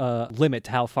has a limit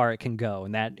to how far it can go,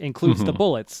 and that includes the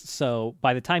bullets. So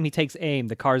by the time he takes aim,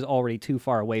 the car's already too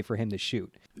far away for him to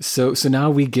shoot. So now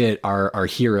we get our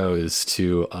heroes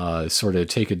to sort of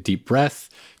take a deep breath,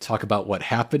 talk about what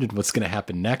happened and what's going to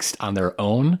happen next on their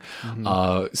own.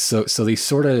 So they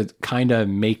sort of kind of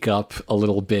make up a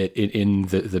little bit in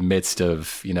the midst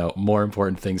of, more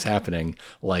important things happening,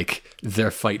 like their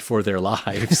fight for their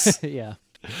lives. Yeah.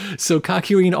 So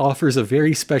Kakyoin offers a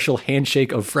very special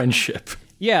handshake of friendship.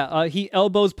 Yeah, he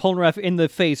elbows Polnareff in the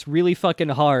face really fucking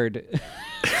hard.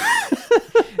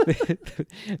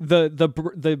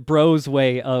 the bros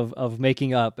way of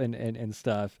making up and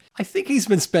stuff. I think he's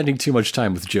been spending too much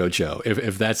time with JoJo,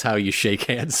 if that's how you shake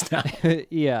hands now.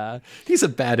 Yeah. He's a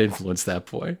bad influence, that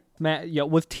boy.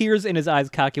 With tears in his eyes,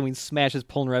 Kakyoin smashes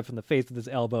Polnareff in the face with his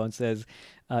elbow and says,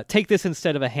 take this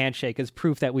instead of a handshake as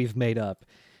proof that we've made up.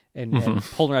 And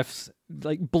Polnareff's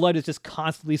blood is just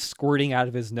constantly squirting out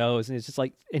of his nose, and it's just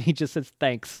and he just says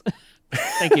thanks.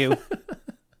 Thank you.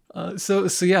 So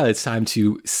yeah, it's time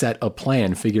to set a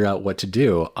plan, figure out what to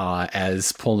do,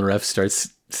 as Polnareff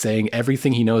starts saying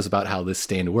everything he knows about how this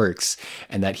stand works,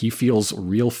 and that he feels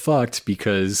real fucked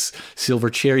because Silver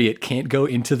Chariot can't go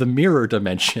into the mirror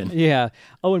dimension. Yeah.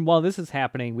 Oh, and while this is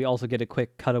happening, we also get a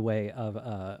quick cutaway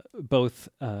of both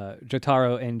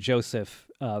Jotaro and Joseph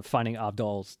finding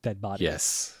Avdol's dead body.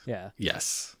 Yes. Yeah.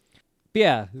 Yes. But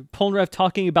yeah, Polnareff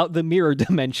talking about the mirror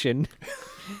dimension.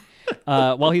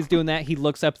 While he's doing that, he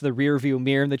looks up the rear view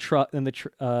mirror in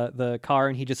the car,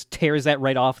 and he just tears that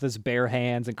right off with his bare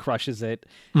hands and crushes it,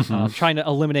 trying to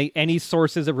eliminate any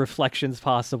sources of reflections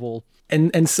possible.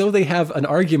 And so they have an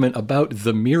argument about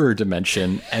the mirror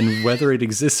dimension and whether it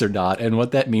exists or not, and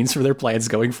what that means for their plans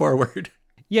going forward.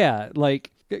 Yeah,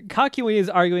 Kakyoin is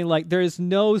arguing there is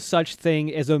no such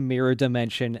thing as a mirror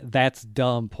dimension. That's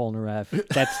dumb, Polnareff.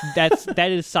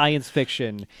 That is science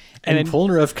fiction. And then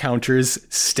Polnareff counters,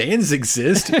 stands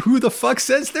exist. Who the fuck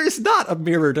says there's not a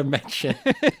mirror dimension?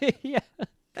 Yeah.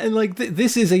 And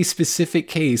this is a specific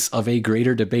case of a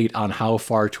greater debate on how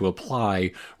far to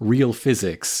apply real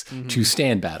physics to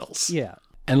stand battles. Yeah.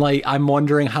 And I'm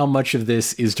wondering how much of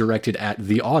this is directed at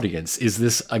the audience. Is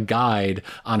this a guide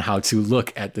on how to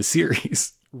look at the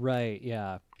series? Right,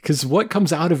 yeah. Because what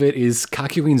comes out of it is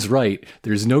Kakyoin's right.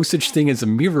 There's no such thing as a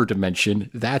mirror dimension.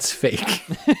 That's fake.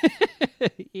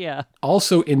 Yeah.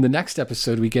 Also, in the next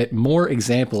episode, we get more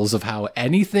examples of how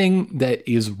anything that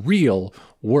is real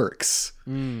works.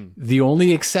 The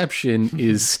only exception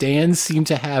is stands seem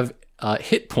to have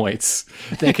hit points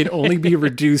that can only be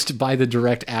reduced by the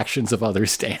direct actions of other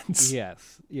stands.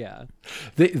 Yes, yeah.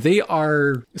 They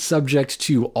are subject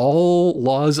to all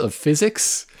laws of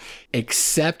physics,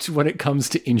 except when it comes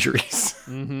to injuries.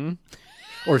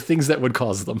 Or things that would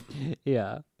cause them.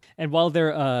 Yeah. And while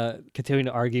they're continuing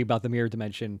to argue about the mirror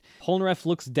dimension, Polnareff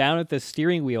looks down at the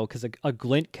steering wheel because a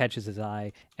glint catches his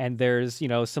eye, and there's,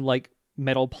 some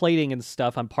metal plating and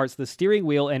stuff on parts of the steering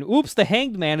wheel, and oops, the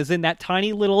Hanged Man is in that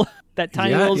tiny little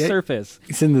surface.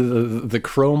 It's in the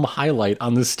chrome highlight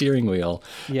on the steering wheel.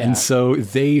 Yeah. And so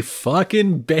they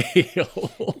fucking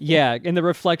bail. Yeah, and the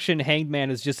reflection Hanged Man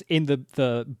is just in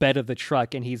the bed of the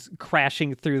truck, and he's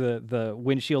crashing through the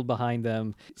windshield behind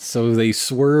them. So they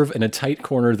swerve in a tight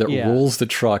corner that rolls the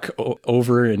truck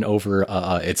over and over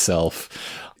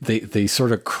itself. They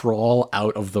sort of crawl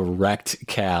out of the wrecked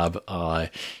cab,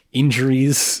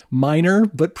 injuries minor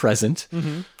but present,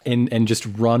 and just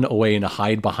run away and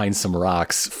hide behind some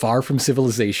rocks, far from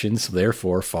civilization, so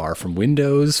therefore far from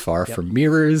windows, far from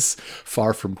mirrors,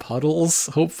 far from puddles,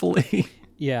 hopefully.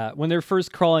 Yeah, when they're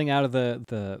first crawling out of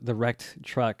the wrecked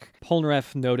truck,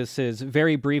 Polnareff notices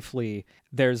very briefly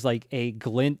there's a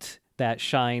glint that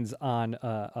shines on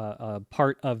a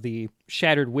part of the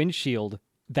shattered windshield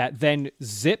that then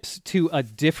zips to a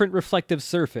different reflective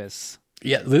surface.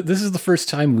 Yeah, this is the first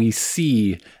time we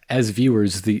see, as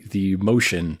viewers, the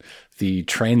motion, the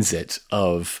transit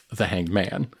of the Hanged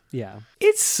Man. Yeah.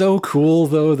 It's so cool,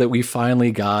 though, that we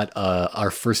finally got our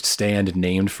first stand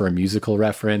named for a musical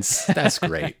reference. That's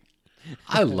great.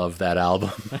 I love that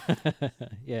album.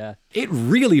 Yeah. It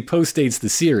really postdates the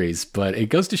series, but it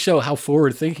goes to show how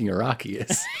forward-thinking Araki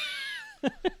is.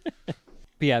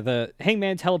 But yeah, the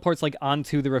Hangman teleports like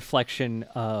onto the reflection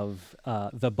of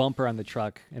the bumper on the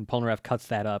truck, and Polnareff cuts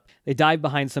that up. They dive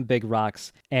behind some big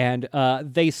rocks, and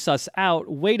they suss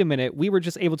out, wait a minute, we were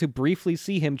just able to briefly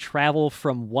see him travel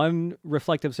from one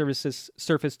reflective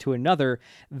surface to another.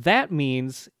 That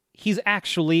means he's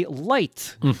actually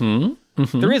light.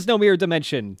 There is no mirror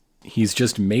dimension. He's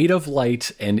just made of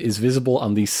light and is visible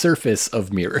on the surface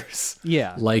of mirrors.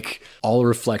 Yeah. Like all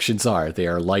reflections are. They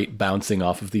are light bouncing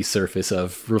off of the surface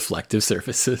of reflective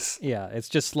surfaces. Yeah, it's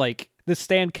just like the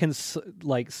stand can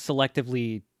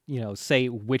selectively, say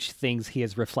which things he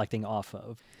is reflecting off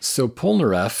of. So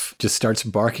Polnareff just starts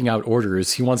barking out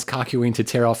orders. He wants Kakyoin to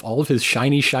tear off all of his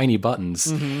shiny, shiny buttons.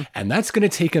 And that's going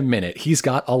to take a minute. He's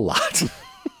got a lot.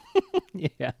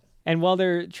 Yeah. And while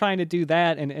they're trying to do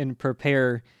that and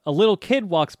prepare, a little kid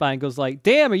walks by and goes like,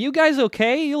 damn, are you guys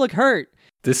okay? You look hurt.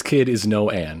 This kid is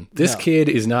no Anne. This kid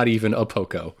is not even a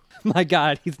Poco. My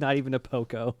God, he's not even a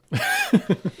Poco.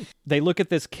 They look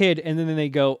at this kid and then they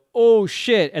go, oh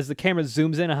shit, as the camera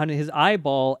zooms in on his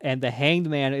eyeball and the Hanged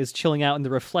Man is chilling out in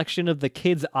the reflection of the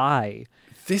kid's eye.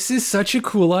 This is such a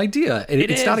cool idea.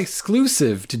 It's not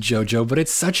exclusive to JoJo, but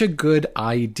it's such a good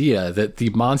idea that the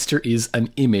monster is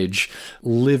an image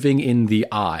living in the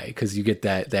eye, because you get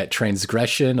that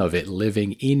transgression of it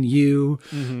living in you.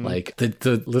 Like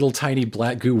the little tiny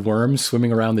black goo worm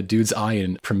swimming around the dude's eye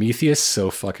in Prometheus.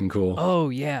 So fucking cool. Oh,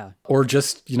 yeah. Or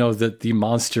just, that the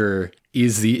monster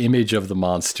is the image of the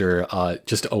monster,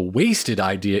 just a wasted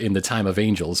idea in the Time of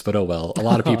Angels, but oh well. A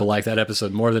lot of people like that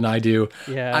episode more than I do.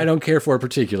 Yeah. I don't care for it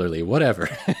particularly, whatever.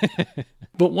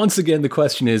 But once again, the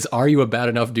question is, are you a bad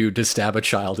enough dude to stab a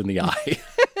child in the eye?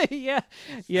 Yeah.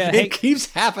 It keeps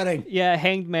happening. Yeah,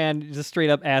 Hanged Man just straight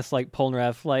up asks like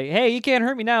Polnareff, like, hey, you can't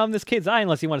hurt me now in this kid's eye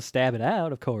unless you want to stab it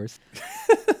out, of course.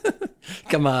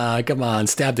 Come on,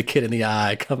 stab the kid in the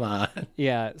eye, come on.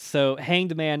 Yeah, so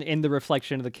Hanged Man in the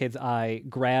reflection of the kid's eye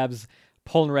grabs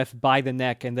Polnareff by the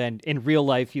neck, and then in real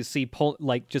life you see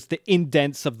just the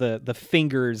indents of the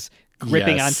fingers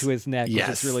gripping onto his neck, which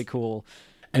is really cool.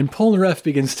 And Polnareff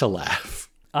begins to laugh.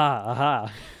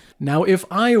 Now, if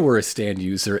I were a stand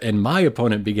user and my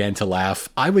opponent began to laugh,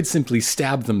 I would simply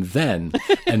stab them then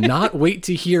and not wait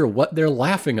to hear what they're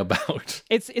laughing about.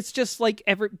 It's just like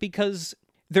because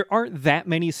there aren't that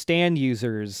many stand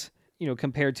users,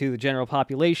 compared to the general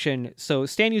population. So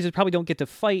stand users probably don't get to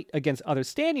fight against other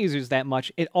stand users that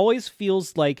much. It always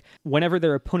feels like whenever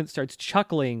their opponent starts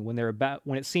chuckling when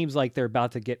it seems like they're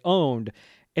about to get owned,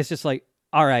 it's just like,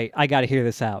 all right, I got to hear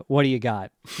this out. What do you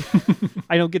got?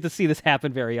 I don't get to see this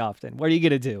happen very often. What are you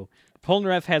going to do?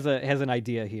 Polnareff has an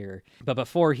idea here, but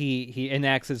before he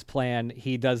enacts his plan,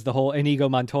 he does the whole Inigo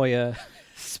Montoya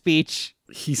speech.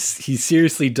 He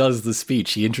seriously does the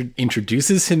speech. He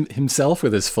introduces himself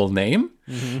with his full name.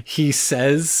 He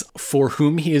says for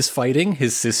whom he is fighting,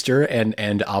 his sister and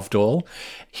Avdol.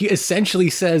 He essentially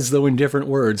says, though in different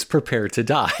words, prepare to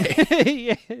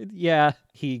die. Yeah.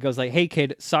 He goes like, hey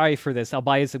kid, sorry for this. I'll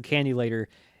buy you some candy later.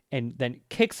 And then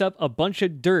kicks up a bunch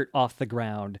of dirt off the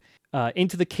ground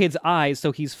into the kid's eyes,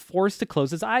 so he's forced to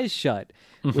close his eyes shut,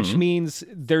 which means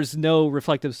there's no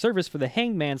reflective surface for the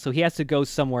Hanged Man, so he has to go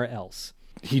somewhere else.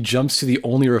 He jumps to the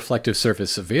only reflective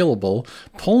surface available,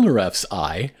 Polnareff's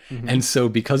eye, and so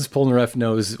because Polnareff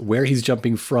knows where he's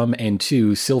jumping from and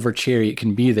to, Silver Chariot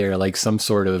can be there like some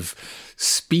sort of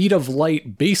speed of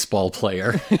light baseball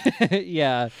player.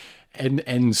 Yeah.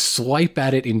 And swipe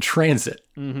at it in transit.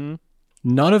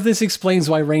 None of this explains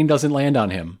why rain doesn't land on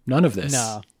him. None of this.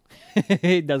 No,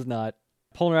 it does not.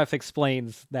 Polnareff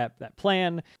explains that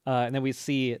plan, and then we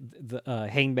see the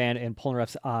Hangman in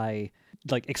Polnareff's eye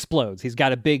explodes. He's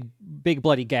got a big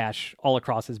bloody gash all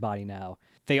across his body now.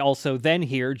 They also then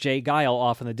hear Jay Guile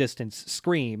off in the distance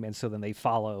scream, and so then they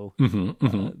follow.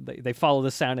 They follow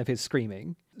the sound of his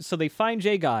screaming. So they find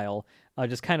Jay Guile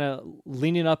just kind of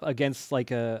leaning up against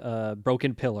a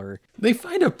broken pillar. They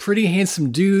find a pretty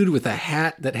handsome dude with a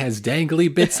hat that has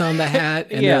dangly bits on the hat,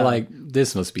 and they're like,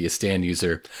 this must be a stand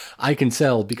user. I can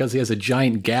tell because he has a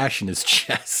giant gash in his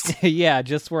chest. Yeah,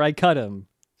 just where I cut him.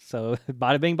 So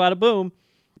bada bing, bada boom.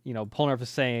 Polnareff is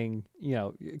saying,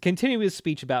 continue his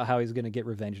speech about how he's going to get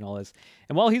revenge and all this.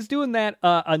 And while he's doing that,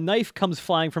 a knife comes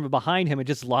flying from behind him and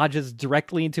just lodges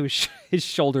directly into his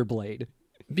shoulder blade.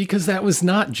 Because that was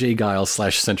not J. Guile /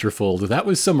 Centerfold. That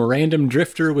was some random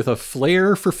drifter with a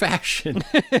flair for fashion.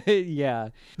 Yeah.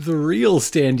 The real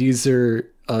stand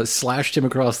user slashed him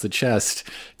across the chest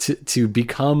to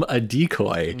become a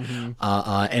decoy,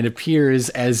 and appears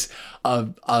as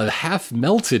a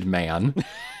half-melted man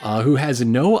who has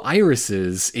no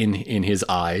irises in his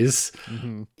eyes.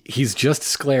 He's just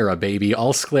sclera, baby.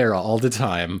 All sclera all the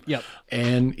time. Yep.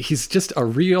 And he's just a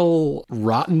real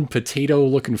rotten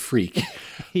potato-looking freak.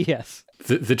 Yes.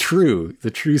 The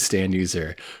true stand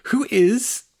user, who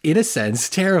is, in a sense,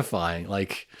 terrifying.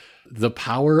 Like, the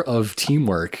power of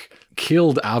teamwork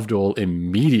killed Avdol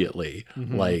immediately.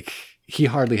 Like, he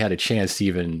hardly had a chance to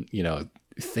even,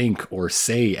 think or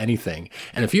say anything.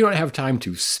 And if you don't have time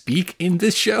to speak in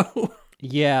this show,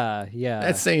 yeah,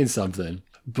 that's saying something.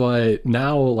 But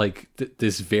now, like,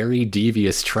 this very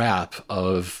devious trap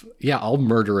of, I'll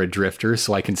murder a drifter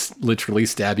so I can literally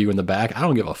stab you in the back. I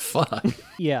don't give a fuck.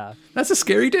 Yeah. That's a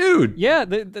scary dude. Yeah,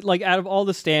 like, out of all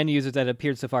the stand users that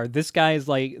appeared so far, this guy is,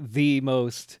 like, the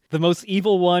most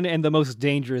evil one and the most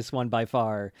dangerous one by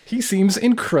far. He seems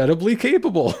incredibly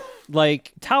capable.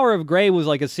 Like, Tower of Grey was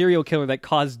like a serial killer that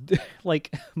caused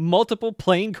like multiple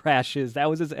plane crashes. That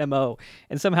was his MO.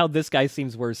 And somehow this guy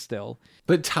seems worse still.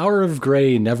 But Tower of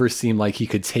Grey never seemed like he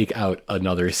could take out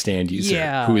another stand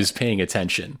user who is paying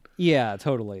attention. Yeah,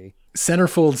 totally.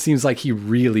 Centerfold seems like he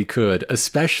really could,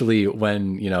 especially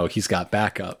when, he's got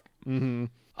backup.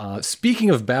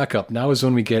 Speaking of backup, now is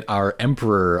when we get our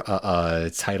Emperor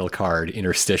title card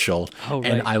interstitial. Oh,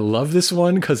 right. And I love this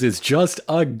one because it's just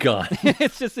a gun.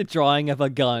 It's just a drawing of a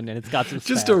gun, and it's got some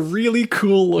just a really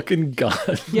cool looking gun.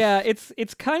 Yeah,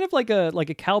 it's kind of like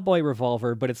a cowboy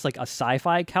revolver, but it's like a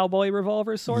sci-fi cowboy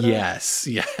revolver, sort of. Yes.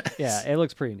 Yeah, it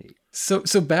looks pretty neat. So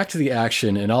back to the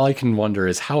action, and all I can wonder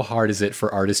is how hard is it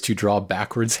for artists to draw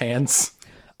backwards hands?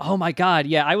 Oh my god,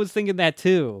 yeah, I was thinking that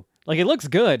too. Like, it looks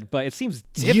good, but it seems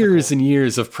difficult. Years and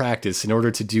years of practice in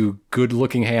order to do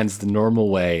good-looking hands the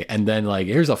normal way, and then, like,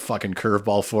 here's a fucking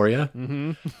curveball for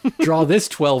you. Draw this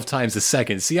 12 times a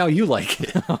second. See how you like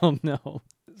it. Oh, no.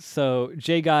 So,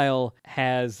 J. Guile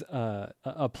has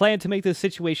a plan to make this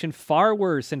situation far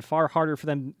worse and far harder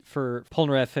for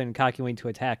Polnareff and Kakyoin to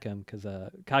attack him, because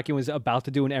Kakyoin was about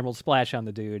to do an Emerald Splash on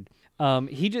the dude.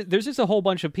 There's just a whole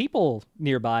bunch of people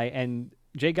nearby, and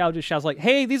J. Guile just shouts like,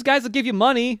 "Hey, these guys will give you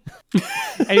money."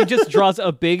 And he just draws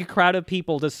a big crowd of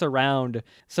people to surround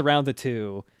the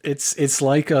two. It's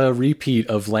like a repeat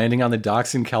of Landing on the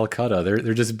Docks in Calcutta.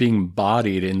 They're just being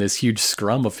bodied in this huge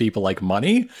scrum of people like,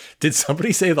 money? Did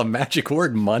somebody say the magic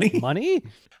word money? Money?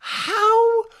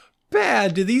 How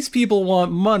bad do these people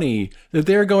want money that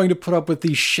they're going to put up with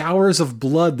these showers of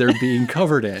blood they're being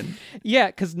covered in? Yeah,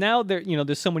 because now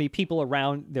there's so many people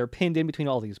around. They're pinned in between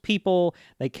all these people.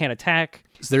 They can't attack.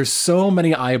 There's so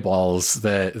many eyeballs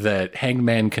that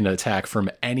Hangman can attack from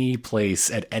any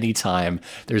place at any time.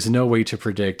 There's no way to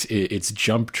predict its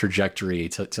jump trajectory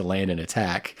to land an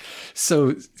attack.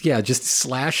 So yeah, just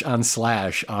slash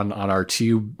on our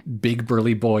two big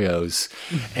burly boyos.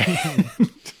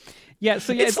 Yeah,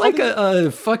 so yeah, it's like a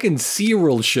fucking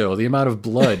SeaWorld show, the amount of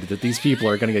blood that these people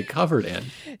are going to get covered in.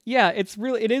 Yeah,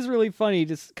 it is really funny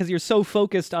just because you're so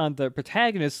focused on the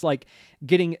protagonist, like,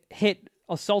 getting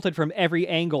assaulted from every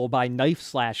angle by knife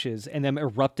slashes and them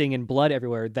erupting in blood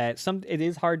everywhere, that it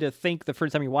is hard to think the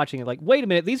first time you're watching it, like, wait a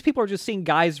minute, these people are just seeing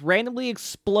guys randomly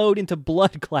explode into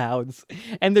blood clouds,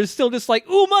 and they're still just like,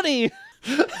 ooh, money!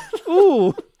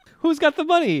 Ooh! Who's got the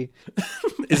money?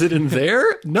 Is it in there?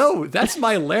 No, that's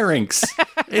my larynx.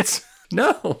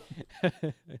 No.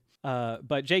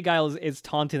 But J. Guile is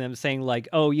taunting them, saying like,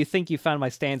 "Oh, you think you found my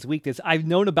stand's weakness? I've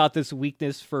known about this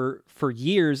weakness for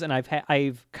years, and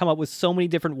I've come up with so many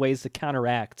different ways to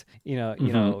counteract,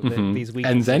 these weaknesses."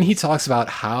 And then he talks about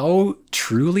how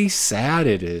truly sad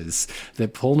it is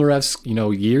that Polnareff's,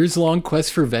 years-long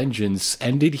quest for vengeance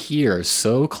ended here,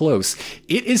 so close.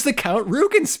 It is the Count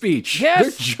Rugen speech. Yes!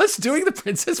 They're just doing the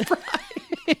Princess Bride.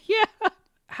 Yeah.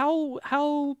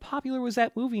 How popular was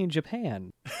that movie in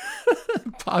Japan?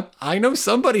 I know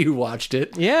somebody who watched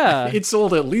it. Yeah. It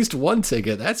sold at least one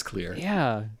ticket, that's clear.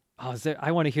 Yeah. Oh,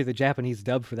 I want to hear the Japanese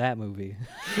dub for that movie.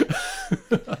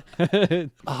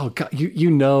 Oh, God.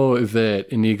 You know that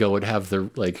Inigo would have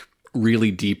the, like, really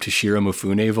deep Toshiro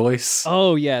Mifune voice?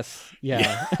 Oh, yes.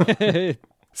 Yeah.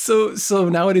 So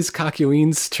now it is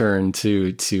Kakyoin's turn to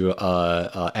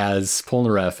as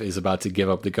Polnareff is about to give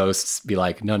up the ghosts, be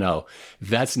like, no,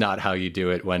 that's not how you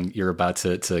do it when you're about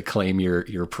to claim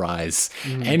your prize.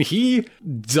 And he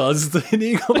does the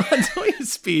Inigo Montoya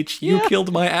speech. You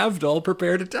killed my Avdol,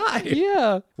 prepare to die.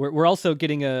 Yeah. We're also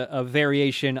getting a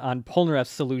variation on Polnareff's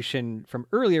solution from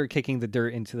earlier, kicking the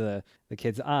dirt into the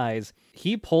kid's eyes.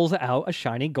 He pulls out a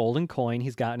shiny golden coin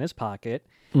he's got in his pocket.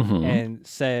 And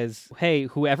says, hey,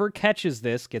 whoever catches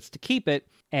this gets to keep it.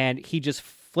 And he just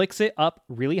flicks it up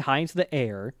really high into the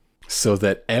air. So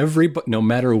that no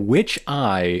matter which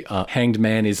eye Hanged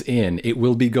Man is in, it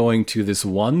will be going to this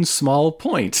one small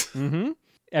point.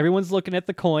 Everyone's looking at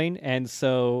the coin, and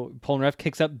so Polnareff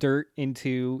kicks up dirt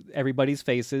into everybody's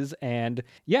faces, and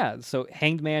so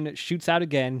Hanged Man shoots out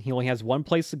again. He only has one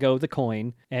place to go, the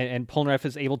coin, and Polnareff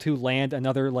is able to land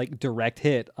another direct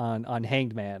hit on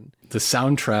Hanged Man. The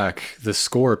soundtrack, the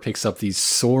score picks up these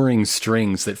soaring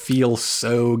strings that feel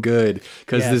so good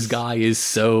because this guy is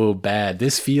so bad.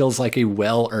 This feels like a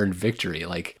well-earned victory.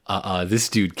 Like, this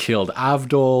dude killed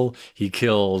Avdol. He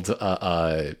killed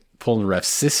Polnareff's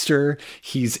sister.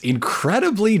 He's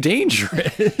incredibly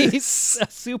dangerous. He's a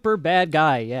super bad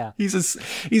guy, yeah. He's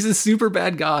a super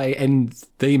bad guy, and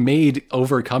they made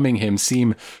overcoming him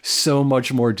seem so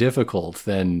much more difficult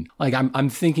than, like, I'm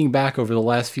thinking back over the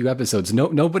last few episodes.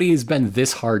 Nobody has been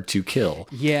this hard to kill.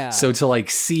 Yeah. So to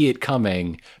see it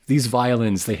coming, these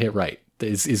violins they hit right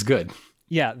is good.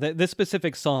 Yeah, this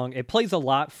specific song, it plays a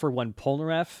lot for when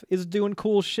Polnareff is doing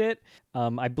cool shit.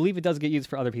 I believe it does get used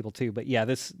for other people too, but yeah,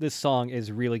 this song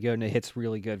is really good, and it hits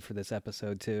really good for this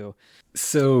episode too.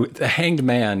 So the Hanged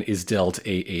Man is dealt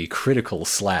a critical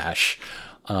slash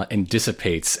and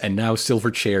dissipates, and now Silver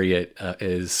Chariot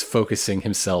is focusing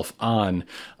himself on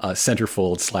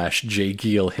Centerfold / Jay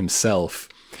Giel himself.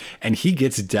 And he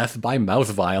gets death by mouth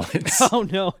violence. Oh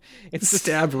no! It's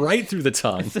stabbed right through the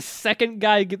tongue. It's the second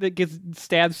guy that gets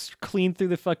stabbed clean through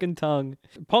the fucking tongue.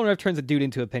 Polnareff turns a dude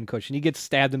into a pincushion. He gets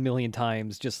stabbed 1,000,000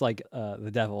 times, just like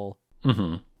the devil.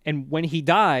 And when he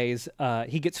dies,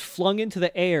 he gets flung into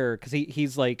the air because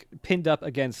he's pinned up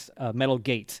against a metal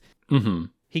gate.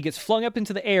 He gets flung up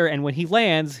into the air, and when he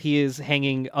lands, he is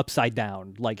hanging upside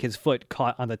down, like his foot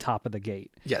caught on the top of the gate.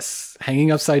 Yes,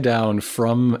 hanging upside down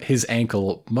from his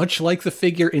ankle, much like the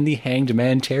figure in the Hanged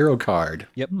Man tarot card.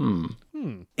 Yep.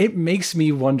 It makes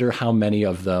me wonder how many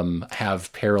of them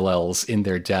have parallels in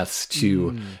their deaths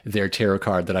to their tarot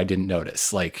card that I didn't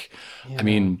notice. I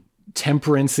mean,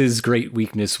 Temperance's great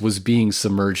weakness was being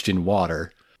submerged in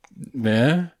water.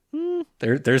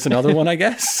 There's another one, I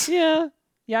guess. Yeah.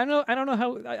 Yeah, I don't know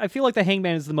how. I feel like the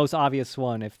Hangman is the most obvious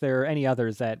one. If there are any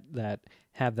others that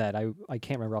have that, I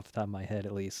can't remember off the top of my head,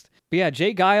 at least. But yeah,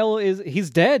 Jay Giel he's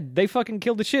dead. They fucking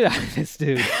killed the shit out of this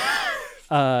dude.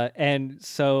 And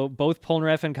so both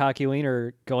Polnareff and Kakyoin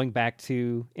are going back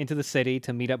into the city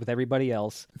to meet up with everybody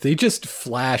else. They just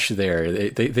flash there.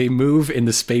 They move in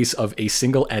the space of a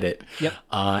single edit. Yep.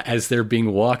 As they're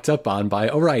being walked up on by,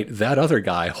 oh right, that other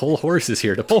guy, Whole Horse is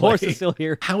here to play. Whole Horse is still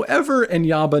here. However,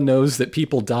 Enyaba knows that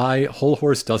people die, Whole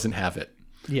Horse doesn't have it.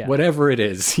 Yeah. Whatever it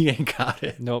is, he ain't got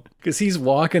it. Nope. Because he's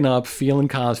walking up, feeling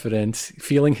confident,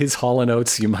 feeling his Hall &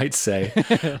 Oates, you might say.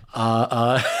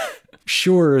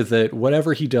 Sure that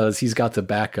whatever he does, he's got the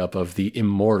backup of the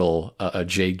immortal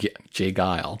Jay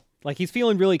Giel. Like, he's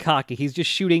feeling really cocky. He's just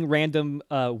shooting random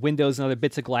windows and other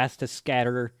bits of glass to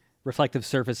scatter reflective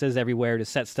surfaces everywhere to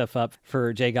set stuff up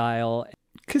for Jay Giel.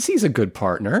 Because he's a good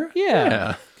partner.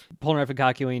 Yeah. Polnareff and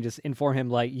Kakyoin just inform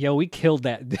him, yo, we killed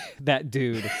that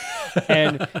dude.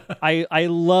 And I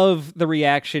love the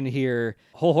reaction here.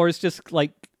 Whole Horse just,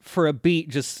 for a beat,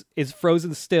 just is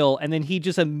frozen still, and then he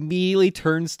just immediately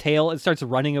turns tail and starts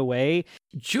running away.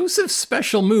 Joseph's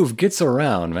special move gets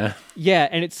around, man. Yeah,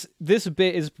 and this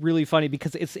bit is really funny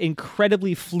because it's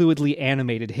incredibly fluidly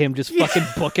animated. Him just fucking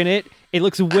booking it. It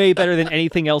looks way better than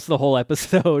anything else the whole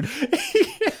episode.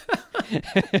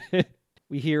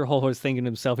 We hear Whole Horse thinking to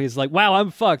himself, he's like, wow, I'm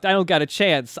fucked. I don't got a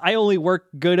chance. I only work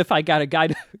good if I got a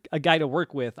guy to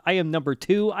work with. I am number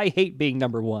 2. I hate being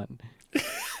number 1.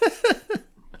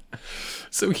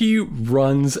 So he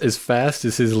runs as fast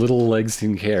as his little legs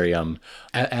can carry him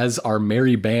as our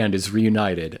merry band is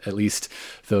reunited, at least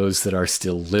those that are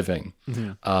still living.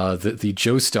 The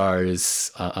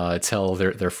Joestars tell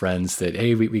their friends that,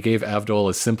 hey, we gave Avdol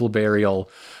a simple burial,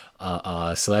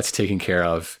 so that's taken care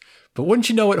of. But wouldn't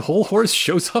you know it, Whole Horse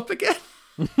shows up again?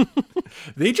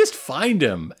 They just find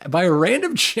him by a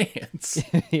random chance.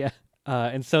 Yeah.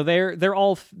 And so they're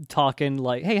all talking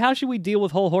hey, how should we deal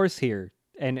with Whole Horse here?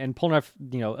 and Polnareff,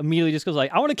 immediately just goes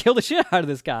like, I want to kill the shit out of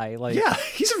this guy. Like, yeah,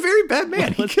 he's a very bad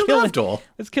man. He killed Avdol.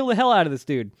 Let's kill the hell out of this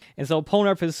dude. And so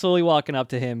Polnareff is slowly walking up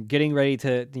to him, getting ready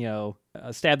to,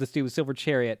 stab this dude with Silver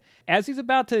Chariot. As he's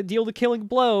about to deal the killing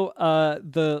blow,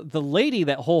 the lady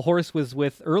that Whole Horse was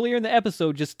with earlier in the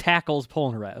episode just tackles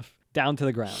Polnareff down to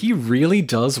the ground. He really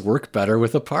does work better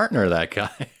with a partner, that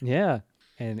guy. Yeah.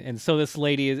 And so this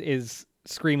lady is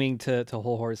screaming to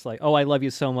Whole Horse like, oh, I love you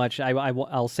so much.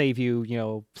 I'll save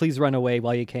you. Please run away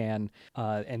while you can.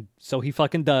 And so he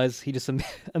fucking does. He just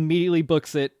immediately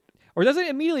books it. Or doesn't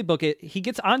immediately book it. He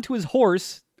gets onto his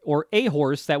horse, or a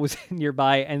horse that was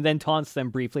nearby, and then taunts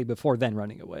them briefly before then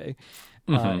running away.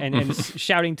 And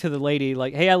shouting to the lady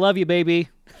like, hey, I love you, baby.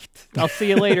 I'll see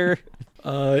you later.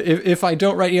 If I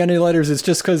don't write you any letters, it's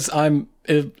just because I'm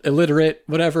illiterate.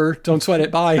 Whatever. Don't sweat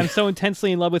it. Bye. I'm so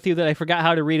intensely in love with you that I forgot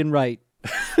how to read and write.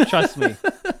 Trust me.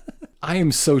 I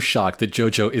am so shocked that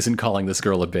JoJo isn't calling this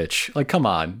girl a bitch. Like, come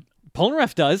on.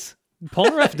 Polnareff does.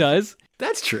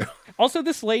 That's true. Also,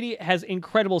 this lady has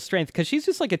incredible strength because she's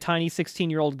just like a tiny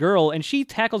 16-year-old girl, and she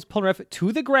tackles Polnareff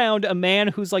to the ground, a man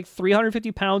who's like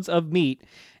 350 pounds of meat,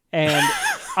 and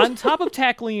on top of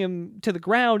tackling him to the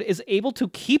ground, is able to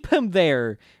keep him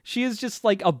there. She is just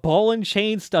like a ball and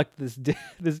chain stuck to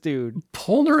this dude.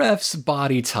 Polnareff's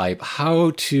body type,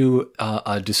 how to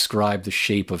describe the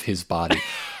shape of his body.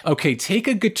 Okay, take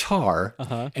a guitar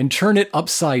and turn it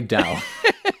upside down.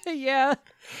 Yeah.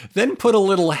 Then put a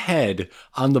little head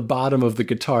on the bottom of the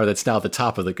guitar that's now the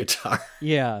top of the guitar.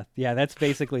 Yeah, that's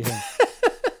basically him.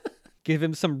 Give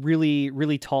him some really,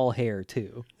 really tall hair,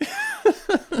 too.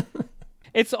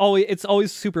 It's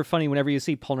always super funny whenever you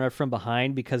see Polnareff from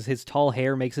behind because his tall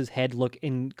hair makes his head look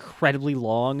incredibly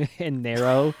long and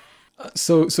narrow.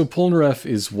 So Polnareff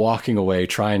is walking away,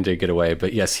 trying to get away,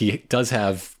 but yes, he does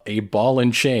have a ball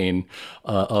and chain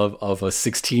of a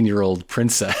 16-year-old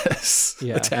princess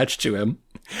attached to him.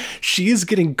 She is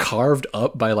getting carved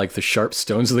up by like the sharp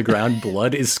stones of the ground.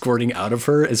 Blood is squirting out of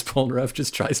her as Polnareff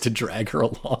just tries to drag her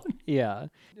along. Yeah.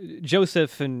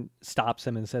 Joseph stops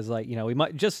him and says like, we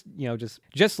might just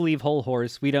leave Whole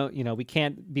Horse. We don't, we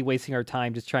can't be wasting our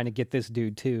time just trying to get this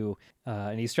dude too.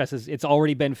 And he stresses it's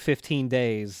already been 15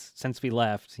 days since we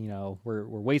left. We're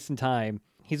wasting time.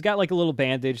 He's got like a little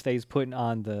bandage that he's putting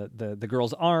on the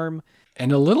girl's arm.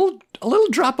 And a little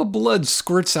drop of blood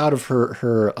squirts out of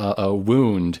her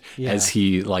wound as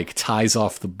he like ties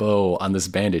off the bow on this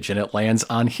bandage, and it lands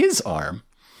on his arm.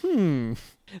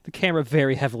 The camera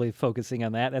very heavily focusing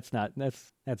on that.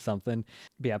 That's something.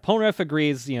 But yeah, Polnareff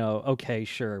agrees. Okay,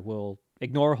 sure, we'll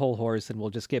ignore Whole Horse and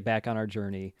we'll just get back on our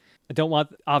journey. I don't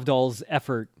want Avdol's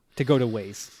effort to go to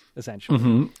waste.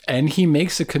 Essentially. And he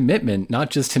makes a commitment, not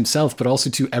just himself, but also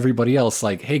to everybody else.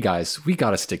 Like, hey guys, we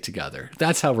got to stick together.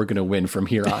 That's how we're going to win from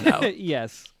here on out.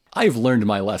 Yes. I've learned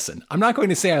my lesson. I'm not going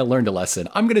to say I learned a lesson.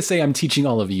 I'm going to say I'm teaching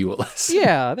all of you a lesson.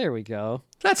 Yeah, there we go.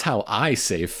 That's how I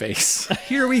save face.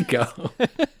 Here we go.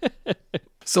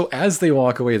 So as they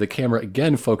walk away, the camera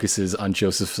again focuses on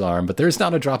Joseph's arm, but there's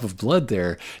not a drop of blood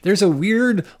there. There's a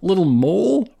weird little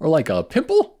mole or like a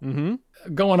pimple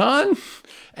going on,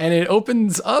 and it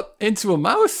opens up into a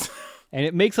mouth. And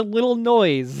it makes a little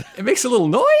noise. It makes a little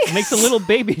noise? It makes a little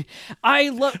baby. I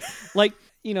love, like,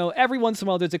 every once in a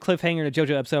while there's a cliffhanger in a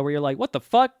JoJo episode where you're like, what the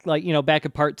fuck? Like, back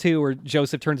in part 2 where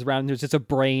Joseph turns around and there's just a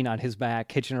brain on his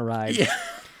back hitching a ride. Yeah.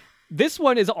 This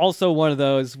one is also one of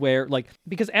those where, like,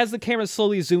 because as the camera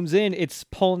slowly zooms in, it's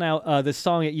pulling out the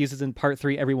song it uses in part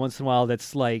 3 every once in a while.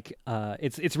 That's like,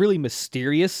 it's really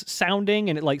mysterious sounding,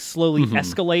 and it like slowly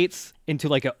escalates into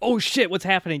like a oh shit, what's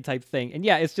happening type thing. And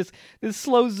yeah, it's just this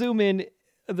slow zoom in,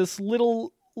 this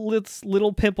little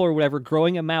pimple or whatever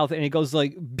growing a mouth, and it goes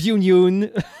like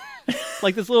byun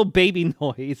like this little baby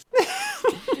noise.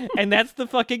 And that's the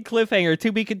fucking cliffhanger.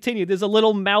 To be continued. There's a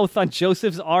little mouth on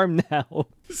Joseph's arm now.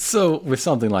 So with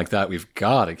something like that, we've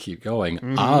got to keep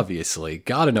going. Obviously,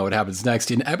 got to know what happens next.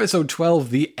 In episode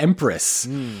 12, The Empress,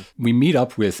 we meet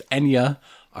up with Enya,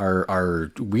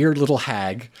 our weird little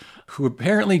hag, who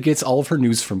apparently gets all of her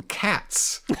news from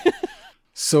cats.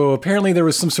 So apparently there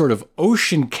was some sort of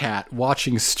ocean cat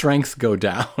watching strength go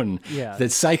down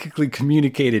that psychically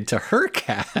communicated to her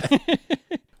cat.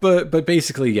 But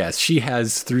basically, yes, she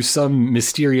has, through some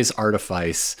mysterious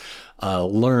artifice,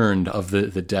 learned of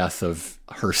the death of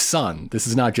her son. This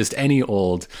is not just any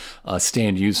old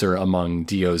stand user among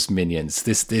Dio's minions.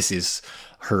 This is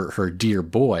her dear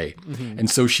boy. And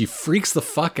so she freaks the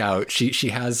fuck out. She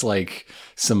has like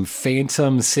some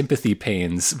phantom sympathy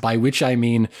pains, by which I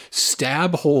mean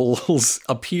stab holes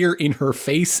appear in her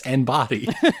face and body.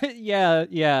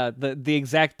 Yeah. The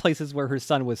exact places where her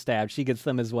son was stabbed, she gets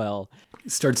them as well.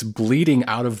 Starts bleeding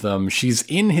out of them. She's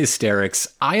in hysterics.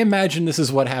 I imagine this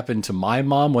is what happened to my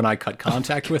mom when I cut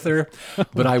contact with her,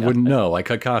 but I wouldn't know. I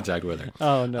cut contact with her.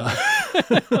 Oh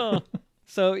no.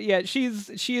 So yeah, she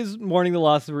is mourning the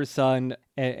loss of her son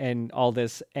and all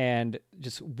this, and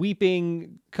just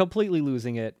weeping, completely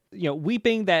losing it.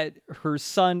 Weeping that her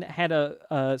son had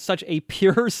such a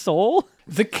pure soul.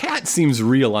 The cat seems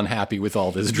real unhappy with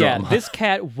all this drama. Yeah, this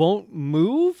cat won't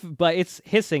move, but it's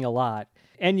hissing a lot.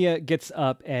 Enya gets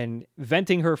up and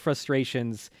venting her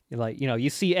frustrations. You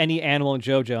see any animal in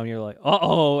JoJo and you're like,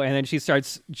 uh-oh. And then she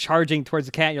starts charging towards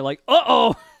the cat and you're like,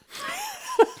 uh-oh.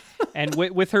 And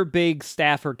with her big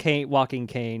staff, her walking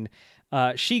cane,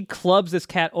 she clubs this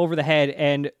cat over the head.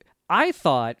 And I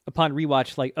thought upon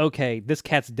rewatch, like, okay, this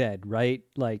cat's dead, right?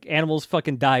 Like, animals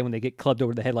fucking die when they get clubbed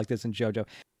over the head like this in JoJo.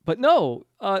 But no,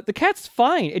 the cat's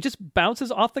fine. It just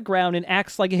bounces off the ground and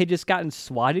acts like it had just gotten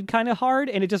swatted kind of hard,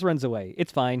 and it just runs away.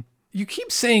 It's fine. You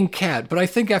keep saying cat, but I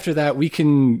think after that we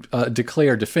can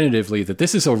declare definitively that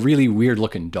this is a really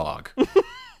weird-looking dog.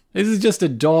 This is just a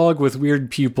dog with weird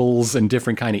pupils and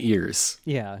different kind of ears.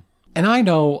 Yeah. And I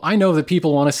know that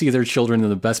people want to see their children in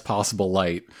the best possible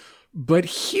light, but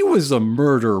he was a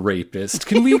murder rapist.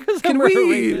 Can we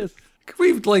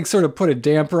like sort of put a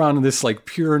damper on this like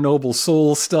pure noble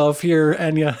soul stuff here,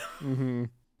 Enya? Mm-hmm.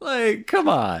 Like, come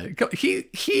on.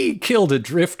 He killed a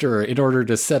drifter in order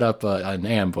to set up an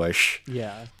ambush.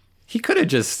 Yeah. He could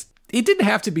have it didn't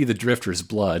have to be the drifter's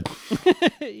blood.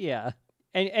 Yeah.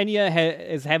 And Enya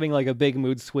is having like a big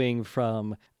mood swing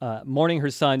from mourning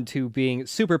her son to being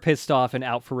super pissed off and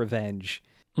out for revenge.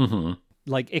 Mm-hmm.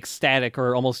 Like ecstatic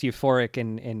or almost euphoric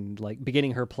and like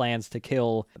beginning her plans to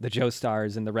kill the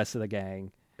Joestars and the rest of the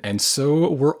gang. And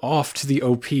so we're off to the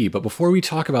OP. But before we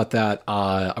talk about that,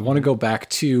 I want to go back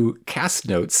to cast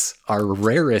notes, our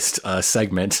rarest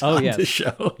segment on the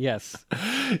show. Yes.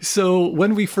 So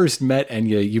when we first met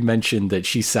Enya, you mentioned that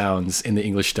she sounds in the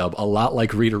English dub a lot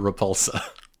like Rita Repulsa.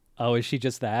 Oh, is she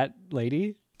just that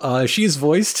lady? She is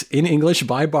voiced in English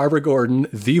by Barbara Gordon,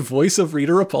 the voice of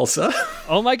Rita Repulsa.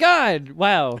 Oh my god!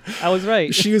 Wow, I was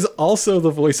right. She is also the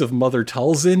voice of Mother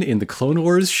Talzin in the Clone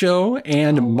Wars show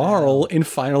and Marl in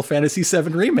Final Fantasy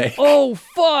VII Remake. Oh,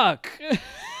 fuck!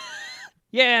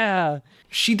 Yeah!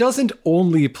 She doesn't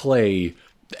only play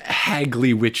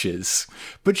haggly witches,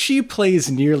 but she plays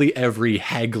nearly every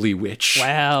haggly witch.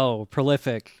 Wow,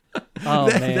 prolific. Oh,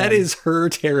 man. That is her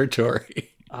territory.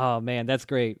 Oh, man, that's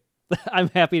great. I'm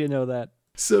happy to know that.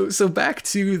 So back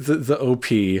to the OP.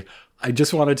 I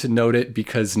just wanted to note it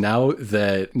because now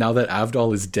that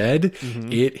Avdol is dead,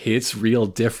 it hits real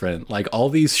different. Like all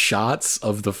these shots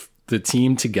of the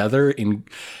team together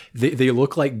they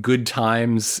look like good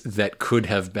times that could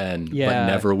have been, but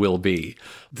never will be.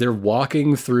 They're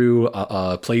walking through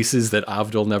places that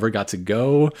Avdol never got to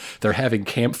go. They're having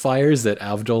campfires that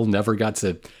Avdol never got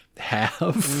to have.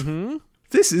 Mm-hmm.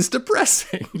 This is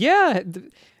depressing. Yeah.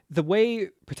 The way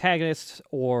protagonists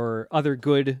or other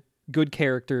good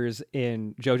characters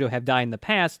in JoJo have died in the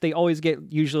past, they always get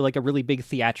usually like a really big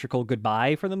theatrical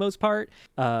goodbye for the most part.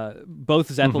 Both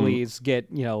Zephyles get,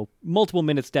 multiple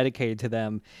minutes dedicated to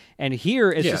them. And here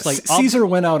it's just like... Caesar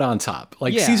went out on top.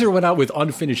 Caesar went out with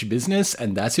unfinished business,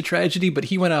 and that's a tragedy, but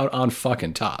he went out on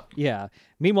fucking top. Yeah.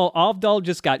 Meanwhile, Avdol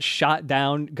just got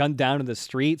gunned down in the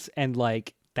streets, and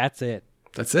that's it.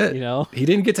 That's it. He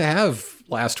didn't get to have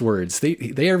last words.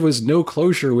 There was no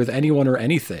closure with anyone or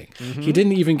anything. Mm-hmm. He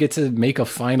didn't even get to make a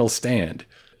final stand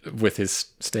with his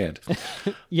stand.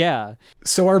 Yeah.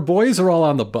 So our boys are all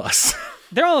on the bus.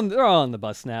 They're all on the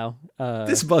bus now.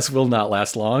 This bus will not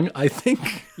last long, I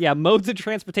think. Yeah, modes of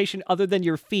transportation other than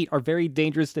your feet are very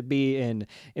dangerous to be in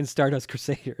Stardust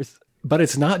Crusaders. But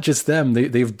it's not just them.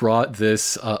 They've brought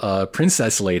this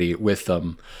princess lady with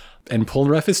them. And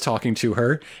Polnareff is talking to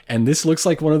her, and this looks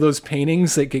like one of those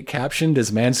paintings that get captioned as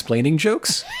mansplaining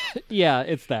jokes. Yeah,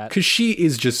 it's that. Because she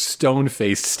is just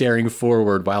stone-faced staring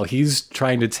forward while he's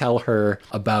trying to tell her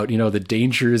about, the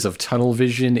dangers of tunnel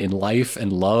vision in life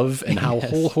and love, and how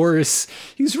whole Horus,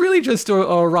 he's really just a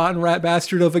rotten rat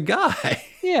bastard of a guy.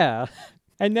 Yeah.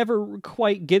 And never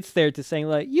quite gets there to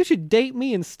saying, you should date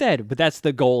me instead. But that's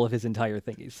the goal of his entire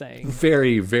thing he's saying.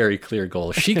 Very, very clear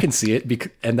goal. She can see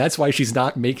it, and that's why she's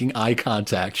not making eye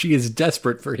contact. She is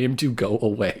desperate for him to go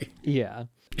away. Yeah.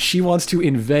 She wants to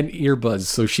invent earbuds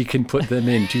so she can put them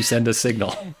in to send a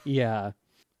signal. Yeah.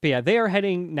 But yeah, they are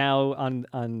heading now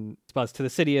on bus to the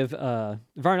city of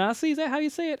Varanasi. Is that how you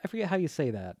say it? I forget how you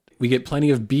say that. We get plenty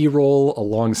of B-roll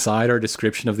alongside our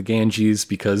description of the Ganges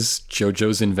because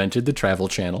JoJo's invented the travel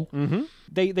channel. Mm-hmm.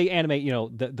 They animate,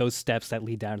 those steps that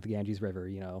lead down to the Ganges River,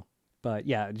 But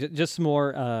yeah, just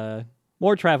more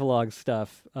travelogue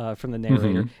stuff from the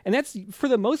narrator. Mm-hmm. And that's, for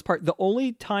the most part, the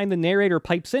only time the narrator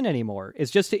pipes in anymore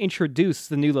is just to introduce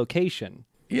the new location.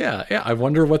 Yeah. I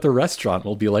wonder what the restaurant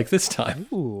will be like this time.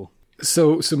 Ooh.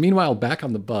 So meanwhile, back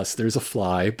on the bus, there's a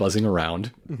fly buzzing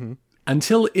around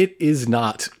until it is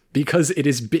not, because it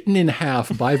is bitten in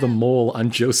half by the mole on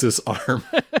Joseph's arm.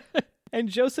 And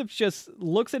Joseph just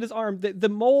looks at his arm. The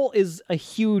mole is a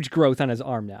huge growth on his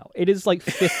arm now. It is like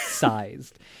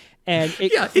fist-sized. And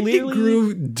it clearly... it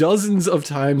grew dozens of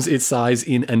times its size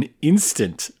in an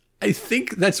instant. I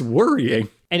think that's worrying.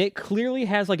 And it clearly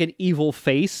has like an evil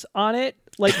face on it,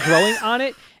 like growing on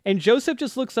it. And Joseph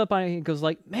just looks up on it and goes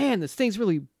like, man, this thing's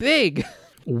really big.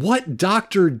 What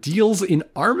doctor deals in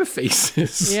arm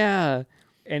faces? Yeah.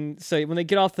 And so when they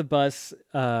get off the bus,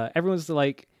 everyone's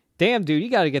like, damn, dude, you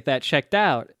got to get that checked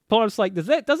out. Polem's like,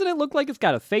 doesn't it look like it's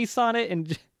got a face on it?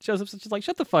 And Joseph's just like,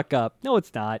 shut the fuck up. No,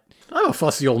 it's not. I'm a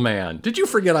fussy old man. Did you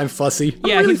forget I'm fussy? I'm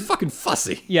Yeah, really fucking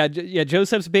fussy. Yeah,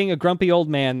 Joseph's being a grumpy old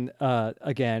man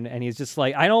again, and he's just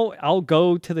like, I'll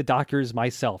go to the doctors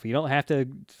myself. You don't have to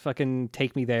fucking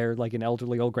take me there like an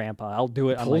elderly old grandpa. I'll do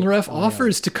it. Polnareff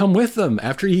offers to come with them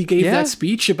after he gave that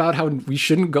speech about how we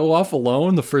shouldn't go off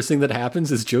alone. The first thing that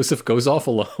happens is Joseph goes off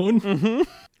alone. Mm-hmm.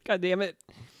 God damn it.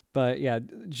 But yeah,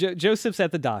 Joseph's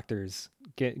at the doctor's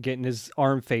getting his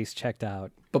arm face checked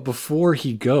out. But before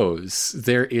he goes,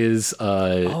 there is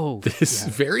this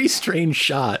very strange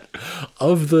shot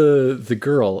of the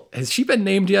girl. Has she been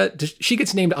named yet? She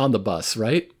gets named on the bus,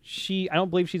 right? I don't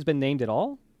believe she's been named at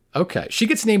all. Okay. She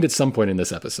gets named at some point in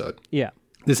this episode. Yeah.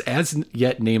 This as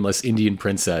yet nameless Indian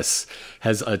princess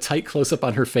has a tight close-up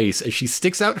on her face as she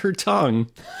sticks out her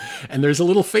tongue, and there's a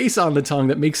little face on the tongue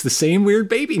that makes the same weird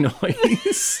baby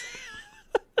noise.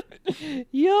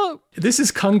 Yup. This is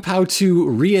Kung Pao to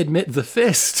readmit the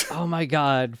fist. Oh my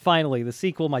god, finally, the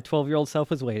sequel my 12-year-old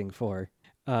self was waiting for.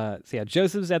 So yeah,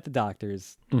 Joseph's at the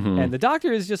doctor's, and the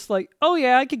doctor is just like, oh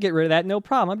yeah, I could get rid of that, no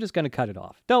problem. I'm just going to cut it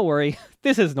off. Don't worry,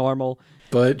 this is normal.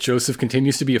 But Joseph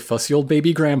continues to be a fussy old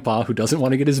baby grandpa who doesn't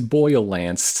want to get his boil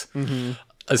lanced.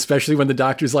 Especially when the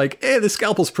doctor's like, hey, the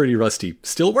scalpel's pretty rusty.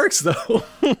 Still works, though.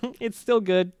 It's still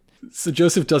good. So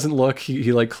Joseph doesn't look.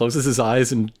 He like closes his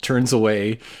eyes and turns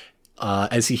away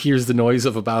as he hears the noise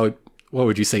of about, what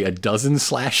would you say, a dozen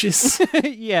slashes?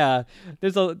 Yeah.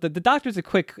 The doctor's a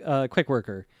quick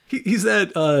worker. He's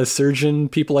that surgeon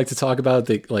people like to talk about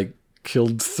that like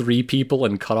killed 3 people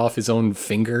and cut off his own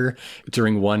finger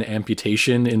during one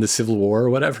amputation in the Civil War or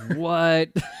whatever. What?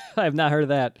 I have not heard of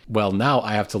that. Well, now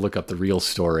I have to look up the real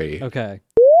story. Okay.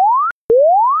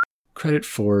 Credit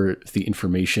for the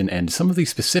information and some of the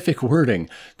specific wording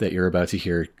that you're about to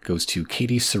hear goes to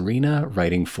Katie Serena,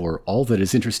 writing for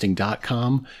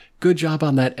allthatisinteresting.com. Good job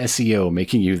on that SEO,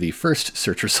 making you the first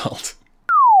search result.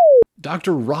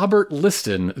 Dr. Robert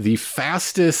Liston, the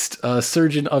fastest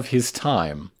surgeon of his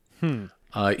time.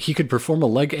 He could perform a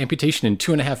leg amputation in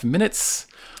 2.5 minutes.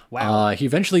 Wow. He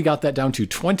eventually got that down to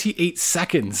 28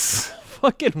 seconds.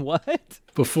 Fucking what?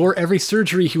 Before every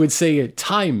surgery, he would say,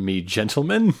 "Time me,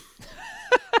 gentlemen."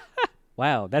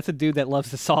 Wow, that's a dude that loves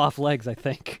to saw off legs, I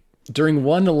think. During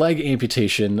one leg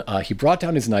amputation, he brought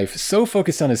down his knife, so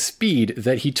focused on his speed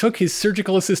that he took his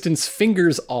surgical assistant's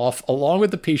fingers off along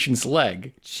with the patient's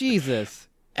leg. Jesus.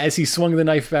 As he swung the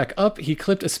knife back up, he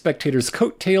clipped a spectator's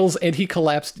coattails and he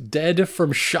collapsed dead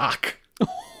from shock.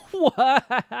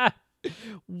 What?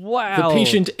 Wow. The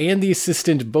patient and the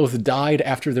assistant both died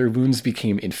after their wounds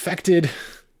became infected.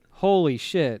 Holy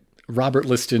shit. Robert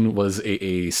Liston was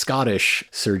a Scottish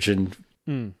surgeon.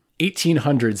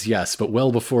 1800s, yes, but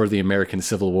well before the American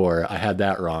Civil War. I had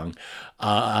that wrong.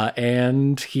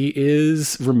 And he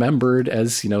is remembered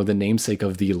as, the namesake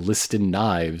of the Liston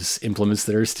knives, implements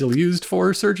that are still used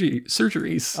for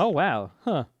surgeries. Oh, wow.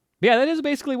 Huh. Yeah, that is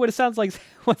basically what it sounds like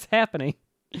what's happening.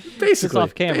 Basically.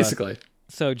 Off camera. Basically.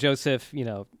 So Joseph,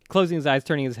 closing his eyes,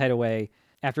 turning his head away,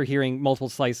 after hearing multiple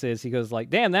slices, he goes like,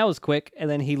 damn, that was quick. And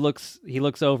then he looks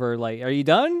over like, are you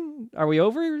done? Are we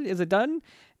over? Is it done?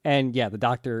 And yeah, the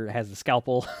doctor has the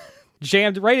scalpel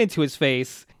jammed right into his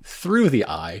face. Through the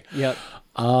eye. Yep.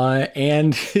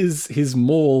 And his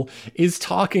mole is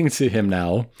talking to him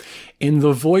now in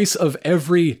the voice of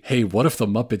every, hey, what if the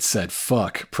Muppets said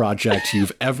fuck project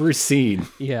you've ever seen.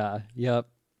 Yeah, yep.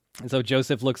 And so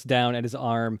Joseph looks down at his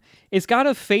arm. It's got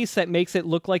a face that makes it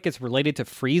look like it's related to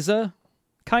Frieza,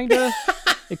 kind of.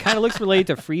 It kind of looks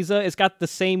related to Frieza. It's got the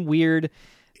same weird,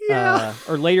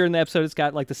 or later in the episode, it's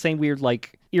got like the same weird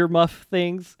like earmuff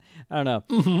things. I don't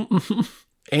know.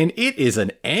 And it is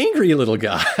an angry little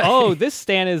guy. Oh, this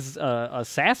stand is a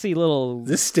sassy little...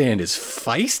 This stand is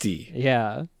feisty.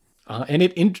 Yeah. And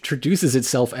it introduces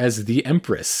itself as the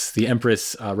Empress. The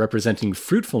Empress representing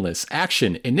fruitfulness,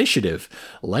 action, initiative,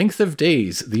 length of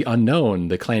days, the unknown,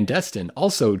 the clandestine,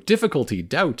 also difficulty,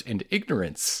 doubt, and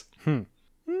ignorance.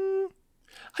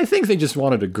 I think they just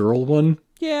wanted a girl one.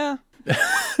 Yeah.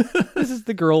 This is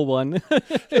the girl one.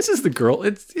 This is the girl.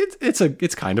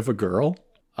 It's kind of a girl.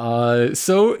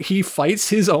 So he fights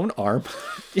his own arm.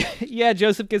 Yeah,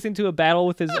 Joseph gets into a battle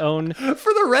with his own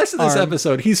For the rest of this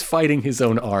episode, he's fighting his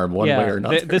own arm one way or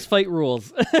another. This fight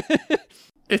rules.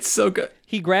 It's so good.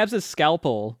 He grabs his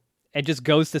scalpel and just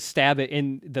goes to stab it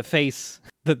in the face,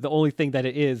 the only thing that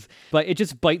it is. But it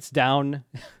just bites down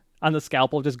on the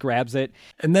scalpel, just grabs it.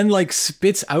 And then, like,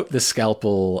 spits out the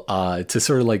scalpel to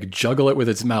sort of, like, juggle it with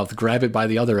its mouth, grab it by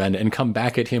the other end, and come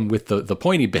back at him with the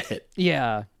pointy bit.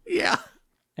 Yeah. Yeah.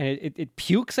 And it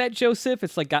pukes at Joseph.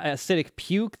 It's like got acidic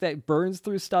puke that burns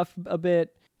through stuff a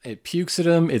bit. It pukes at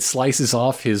him. It slices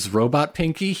off his robot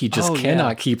pinky. He just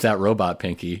cannot keep that robot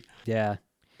pinky. Yeah.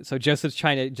 So Joseph's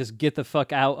trying to just get the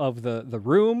fuck out of the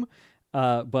room.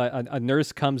 But a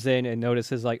nurse comes in and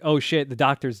notices like, oh shit, the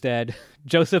doctor's dead.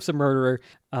 Joseph's a murderer.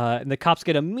 And the cops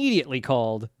get immediately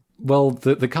called. Well,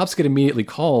 the cops get immediately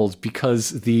called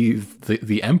because the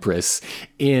Empress,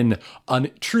 in a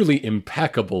truly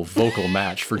impeccable vocal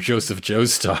match for Joseph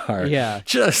Joestar,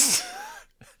 just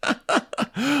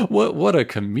what a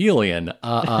chameleon.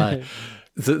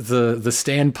 The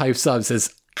stand pipes up and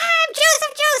says, I'm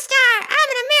Joseph Joestar. I'm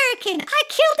an American. I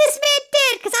killed this man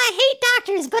dead because I hate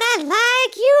doctors, but I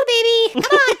like you, baby.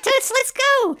 Come on, Toots, let's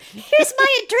go. Here's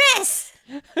my address.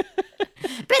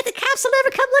 Bet the cops will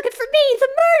never come looking for me, the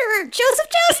murderer, Joseph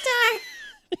Joestar.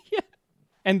 Yeah.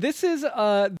 And this is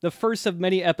the first of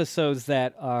many episodes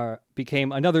that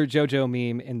became another JoJo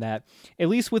meme in that, at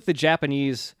least with the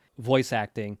Japanese voice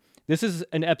acting, this is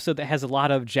an episode that has a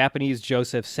lot of Japanese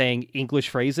Joseph saying English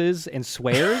phrases and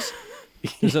swears.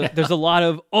 There's a lot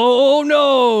of, oh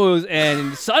no,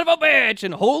 and son of a bitch,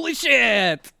 and holy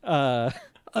shit.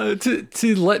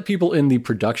 To let people in the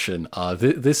production,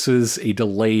 this was a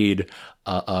delayed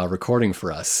recording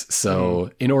for us.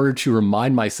 So in order to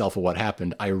remind myself of what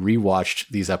happened, I rewatched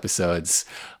these episodes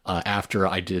after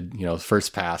I did, the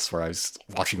first pass where I was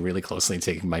watching really closely and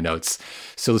taking my notes.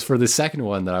 So for the second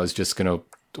one that I was just going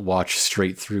to watch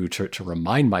straight through to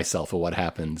remind myself of what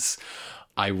happens,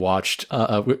 I watched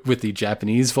with the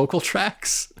Japanese vocal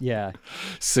tracks. Yeah.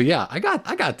 So yeah, I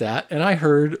got that, and I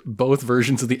heard both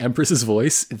versions of the Empress's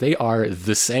voice. They are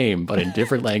the same, but in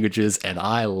different languages, and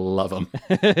I love them.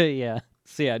 Yeah.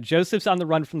 So yeah, Joseph's on the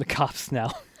run from the cops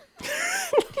now.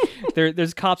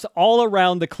 There's cops all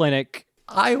around the clinic.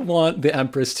 I want the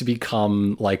Empress to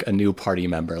become like a new party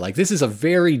member. Like, this is a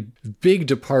very big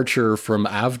departure from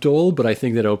Avdol, but I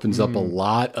think that opens up a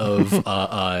lot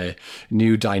of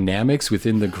new dynamics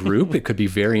within the group. It could be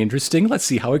very interesting. Let's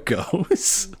see how it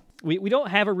goes. We don't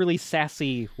have a really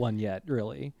sassy one yet,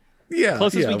 really. Yeah.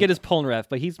 Closest we get is Polnareff,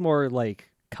 but he's more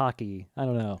like cocky. I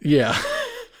don't know. Yeah.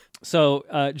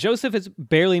 So Joseph has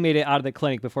barely made it out of the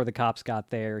clinic before the cops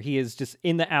got there. He is just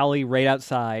in the alley right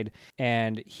outside,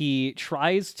 and he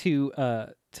tries to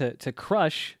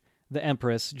crush the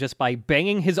Empress just by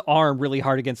banging his arm really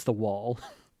hard against the wall.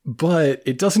 But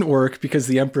it doesn't work because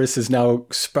the Empress has now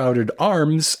sprouted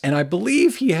arms, and I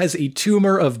believe he has a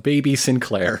tumor of baby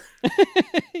Sinclair.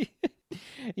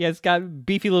 Yeah, it's got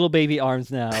beefy little baby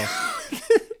arms now.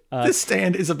 This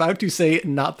stand is about to say,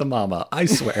 not the mama, I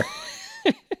swear.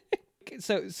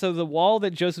 So the wall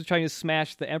that Joseph's trying to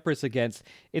smash the Empress against,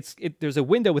 there's a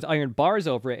window with iron bars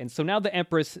over it, and so now the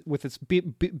Empress with its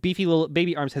beefy little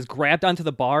baby arms has grabbed onto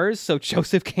the bars, so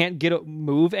Joseph can't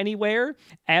move anywhere.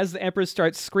 As the Empress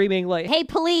starts screaming like, Hey,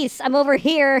 police, I'm over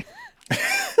here.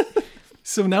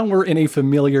 So now we're in a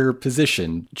familiar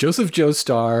position. Joseph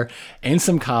Joestar and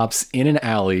some cops in an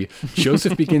alley.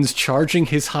 Joseph begins charging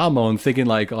his Hamon, thinking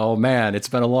like, oh man, it's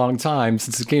been a long time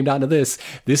since it came down to this.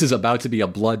 This is about to be a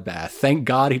bloodbath. Thank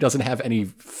God he doesn't have any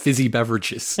fizzy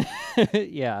beverages.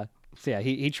 Yeah. So yeah,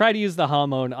 he tried to use the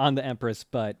Hamon on the Empress,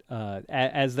 but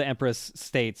as the Empress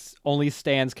states, only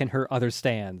stands can hurt other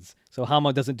stands. So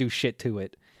Hamon doesn't do shit to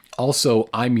it. Also,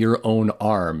 I'm your own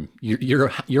arm.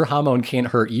 Your Hamon can't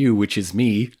hurt you, which is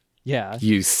me. Yeah.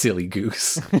 You silly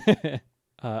goose.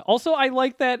 Also, I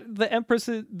like that the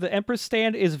Empress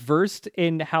stand is versed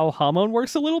in how Hamon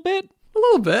works a little bit. A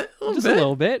little bit. A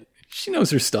little bit. She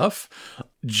knows her stuff.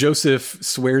 Joseph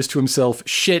swears to himself,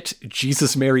 shit,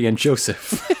 Jesus, Mary, and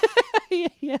Joseph.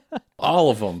 Yeah. All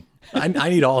of them. I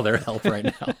need all their help right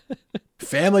now.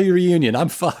 Family reunion. I'm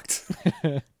fucked.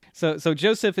 So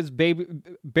Joseph is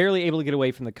barely able to get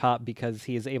away from the cop because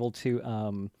he is able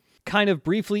to kind of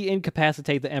briefly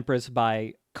incapacitate the Empress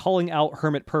by calling out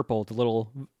Hermit Purple,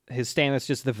 his stand that's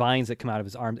just the vines that come out of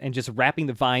his arms, and just wrapping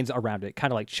the vines around it,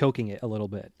 kind of like choking it a little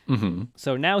bit. Mm-hmm.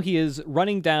 So now he is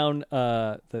running down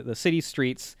the city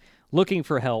streets looking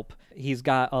for help. He's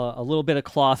got a little bit of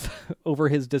cloth over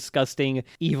his disgusting,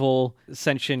 evil,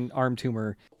 sentient arm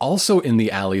tumor. Also in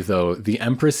the alley, though, the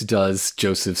Empress does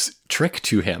Joseph's trick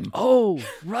to him. Oh,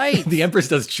 right. The Empress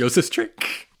does Joseph's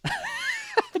trick.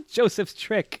 Joseph's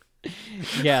trick.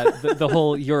 Yeah, the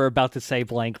whole you're about to say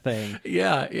blank thing.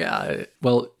 Yeah.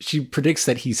 Well, she predicts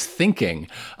that he's thinking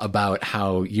about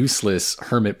how useless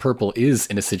Hermit Purple is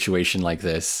in a situation like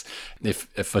this. If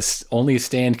only a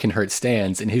stand can hurt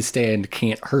stands and his stand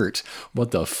can't hurt,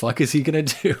 what the fuck is he gonna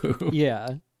do?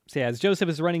 Yeah. So yeah, as Joseph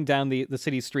is running down the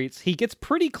city streets, he gets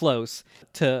pretty close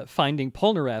to finding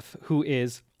Polnareff, who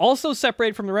is also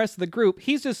separated from the rest of the group.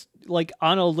 He's just like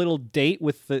on a little date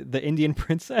with the Indian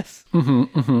princess.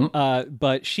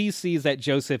 But she sees that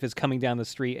Joseph is coming down the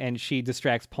street, and she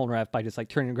distracts Polnareff by just like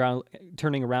turning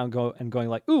around, going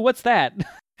like, "Ooh, what's that?"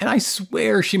 And I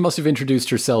swear she must have introduced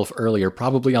herself earlier,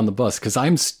 probably on the bus, because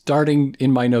I'm starting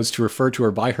in my notes to refer to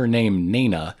her by her name,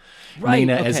 Naina. Right,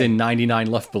 Naina, okay. as in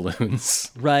 99 Luft Balloons.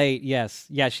 Right, yes.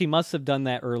 Yeah, she must have done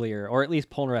that earlier, or at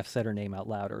least Polnareff said her name out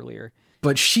loud earlier.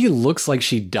 But she looks like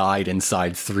she died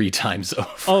inside 3 times over.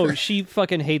 Oh, she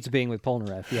fucking hates being with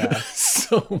Polnareff, yeah.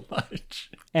 So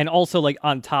much. And also, like,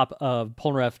 on top of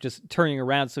Polnareff just turning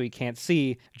around so he can't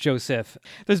see Joseph,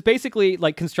 there's basically,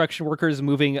 like, construction workers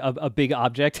moving a big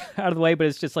object out of the way, but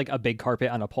it's just, like, a big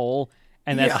carpet on a pole.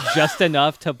 And that's just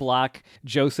enough to block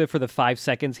Joseph for the 5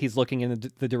 seconds he's looking in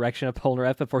the direction of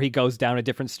Polnareff before he goes down a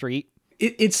different street.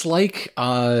 It's like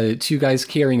 2 guys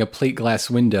carrying a plate glass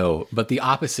window, but the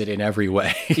opposite in every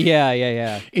way.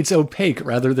 Yeah. It's opaque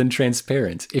rather than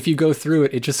transparent. If you go through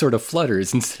it, it just sort of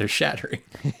flutters instead of shattering.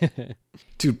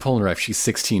 Dude, Polnareff, she's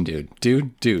 16, dude.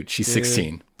 Dude, she's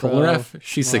 16. Polnareff,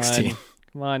 she's 16.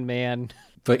 Come on, man.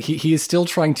 But he is still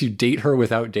trying to date her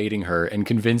without dating her and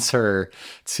convince her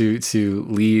to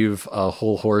leave a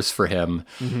whole horse for him.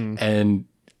 Mm-hmm. And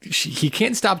he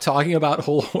can't stop talking about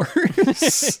whole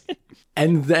horse.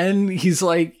 And then he's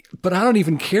like, but I don't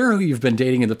even care who you've been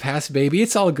dating in the past, baby.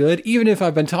 It's all good. Even if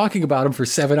I've been talking about him for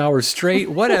 7 hours straight,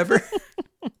 whatever.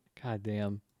 God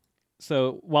damn.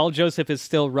 So while Joseph is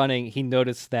still running, he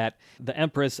noticed that the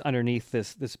Empress underneath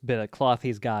this bit of cloth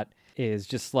he's got is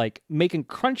just like making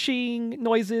crunching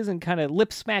noises and kind of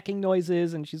lip smacking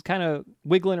noises, and she's kind of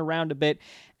wiggling around a bit,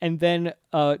 and then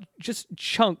just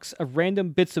chunks of random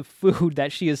bits of food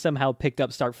that she has somehow picked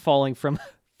up start falling from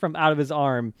out of his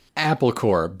arm. Apple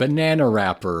core, banana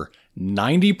wrapper,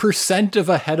 90% of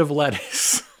a head of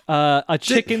lettuce. A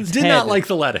chicken's head. Did not like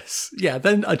the lettuce. Yeah,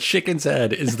 then a chicken's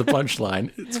head is the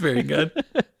punchline. It's very good.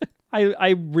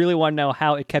 I really want to know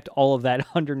how it kept all of that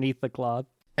underneath the cloth.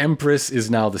 Empress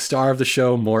is now the star of the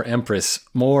show. More Empress.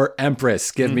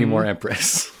 Give me more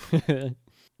Empress.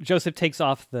 Joseph takes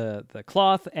off the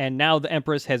cloth, and now the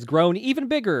Empress has grown even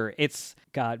bigger. It's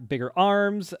got bigger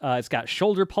arms. It's got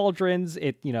shoulder pauldrons.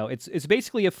 It's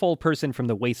basically a full person from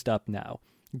the waist up now,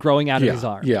 growing out of his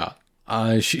arm. Yeah.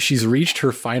 She's reached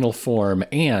her final form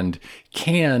and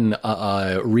can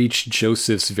reach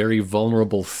Joseph's very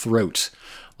vulnerable throat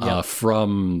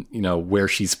from where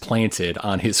she's planted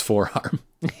on his forearm.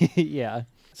 Yeah.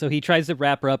 So he tries to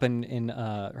wrap her up in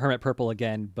Hermit Purple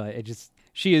again, but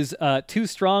she is too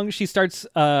strong. She starts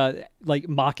like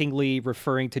mockingly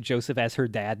referring to Joseph as her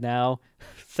dad now,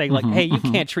 saying like, "Hey, you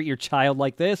can't treat your child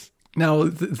like this." Now,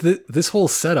 this whole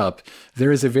setup,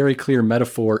 there is a very clear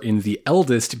metaphor in the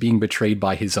eldest being betrayed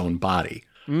by his own body.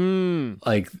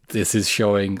 Like, this is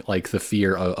showing like the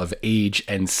fear of age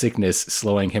and sickness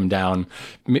slowing him down,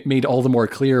 made all the more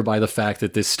clear by the fact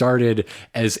that this started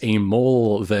as a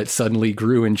mole that suddenly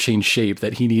grew and changed shape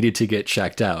that he needed to get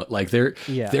checked out. Like, there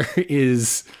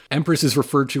is... Empress is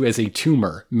referred to as a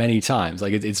tumor many times.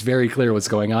 Like, it's very clear what's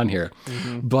going on here.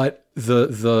 Mm-hmm. But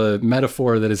the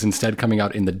metaphor that is instead coming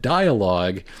out in the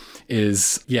dialogue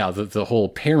is, the whole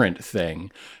parent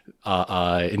thing,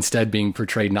 instead being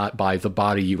portrayed not by the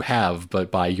body you have,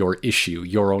 but by your issue,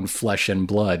 your own flesh and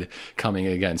blood coming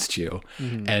against you.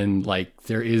 Mm-hmm. And like,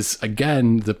 there is,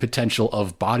 again, the potential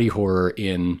of body horror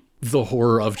in the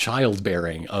horror of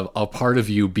childbearing, a part of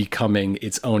you becoming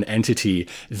its own entity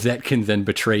that can then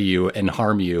betray you and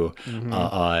harm you,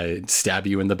 stab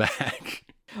you in the back.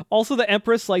 Also, the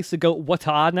Empress likes to go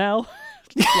 "wata" now.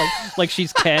 like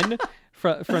she's Ken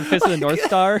from Fist of the North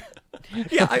Star.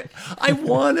 Yeah, I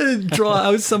want to draw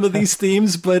out some of these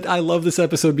themes, but I love this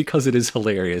episode because it is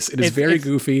hilarious. It is very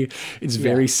goofy. It's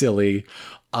very silly.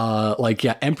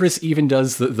 Empress even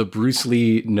does the Bruce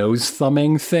Lee nose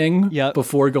thumbing thing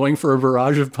before going for a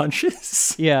barrage of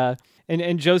punches. Yeah.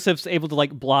 And Joseph's able to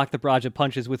like block the barrage of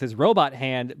punches with his robot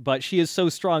hand, but she is so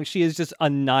strong. She is just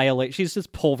she's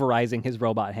just pulverizing his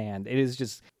robot hand. It is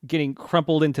just getting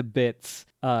crumpled into bits.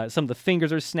 Some of the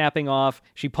fingers are snapping off.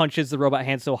 She punches the robot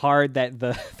hand so hard that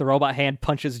the robot hand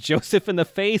punches Joseph in the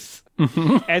face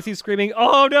as he's screaming,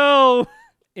 "Oh no!"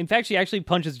 In fact, she actually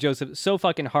punches Joseph so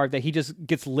fucking hard that he just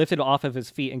gets lifted off of his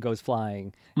feet and goes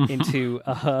flying into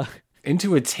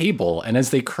a table. And as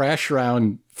they crash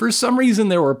around, for some reason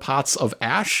there were pots of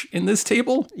ash in this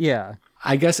table. Yeah.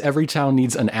 I guess every town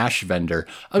needs an ash vendor.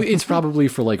 I mean, it's probably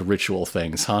for like ritual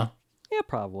things, huh? Yeah,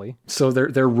 probably. So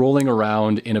they're rolling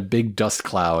around in a big dust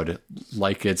cloud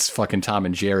like it's fucking Tom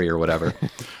and Jerry or whatever.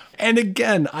 And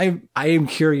again, I am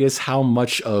curious how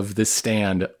much of this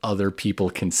stand other people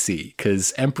can see,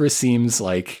 because Empress seems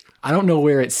like, I don't know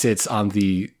where it sits on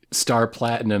the Star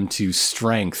Platinum to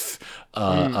Strength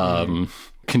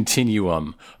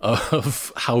continuum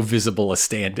of how visible a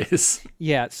stand is.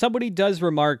 Yeah, somebody does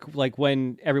remark, like,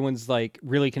 when everyone's like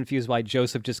really confused why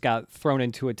Joseph just got thrown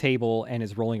into a table and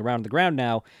is rolling around on the ground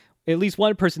now, at least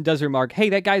one person does remark, hey,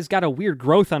 that guy's got a weird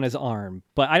growth on his arm.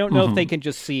 But I don't know if they can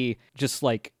just see just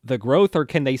like the growth, or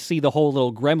can they see the whole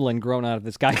little gremlin grown out of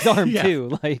this guy's arm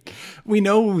too? Like, we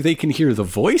know they can hear the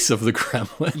voice of the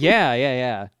gremlin.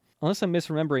 Yeah. Unless I'm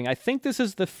misremembering, I think this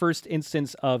is the first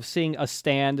instance of seeing a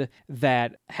stand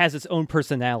that has its own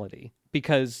personality.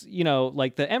 Because, you know,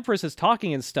 like the Empress is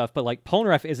talking and stuff, but like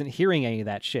Polnareff isn't hearing any of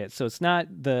that shit. So it's not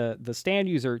the stand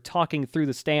user talking through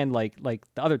the stand like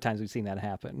the other times we've seen that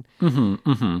happen.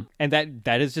 And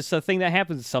that is just a thing that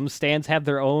happens. Some stands have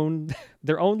their own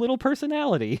little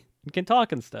personality and can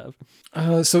talk and stuff.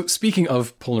 So speaking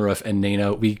of Polnareff and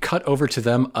Nana, we cut over to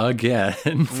them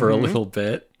again for a little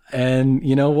bit. And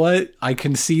you know what? I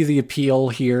can see the appeal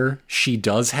here. She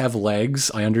does have legs.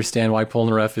 I understand why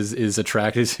Polnareff is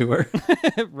attracted to her.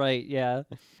 Right, yeah.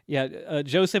 Yeah,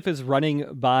 Joseph is running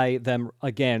by them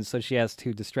again, so she has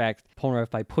to distract Polnareff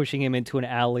by pushing him into an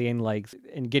alley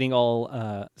and getting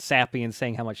all sappy and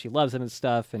saying how much she loves him and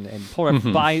stuff. And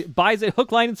Polnareff buys it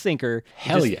hook, line, and sinker.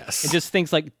 Yes. And just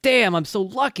thinks like, damn, I'm so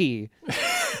lucky.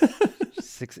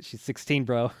 She's 16,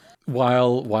 bro.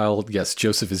 While yes,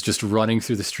 Joseph is just running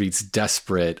through the streets,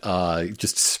 desperate,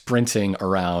 just sprinting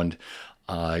around.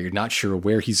 You're not sure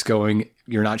where he's going.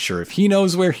 You're not sure if he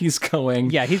knows where he's going.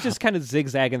 Yeah, he's just kind of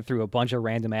zigzagging through a bunch of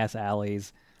random ass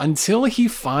alleys. Until he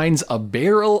finds a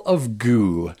barrel of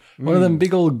goo. One of them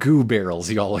big old goo barrels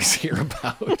you always hear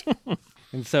about.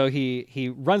 And so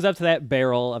he runs up to that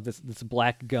barrel of this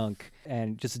black gunk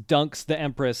and just dunks the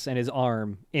Empress and his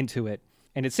arm into it.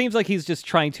 And it seems like he's just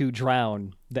trying to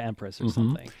drown the Empress or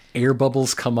something. Air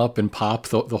bubbles come up and pop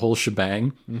the whole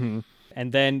shebang.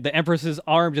 And then the Empress's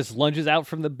arm just lunges out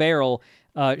from the barrel.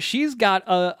 She's got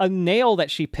a nail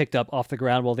that she picked up off the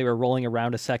ground while they were rolling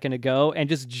around a second ago and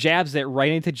just jabs it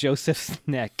right into Joseph's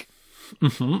neck.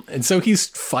 And so he's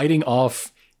fighting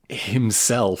off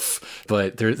himself,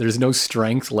 but there's no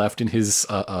strength left in his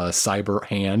cyber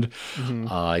hand.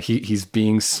 He's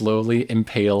being slowly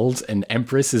impaled, and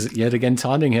Empress is yet again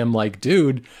taunting him like,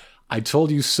 dude, I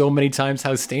told you so many times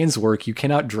how stands work. You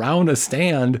cannot drown a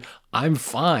stand. I'm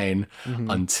fine.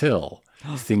 Until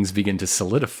things begin to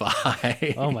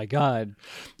solidify. Oh my God.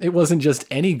 It wasn't just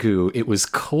any goo, it was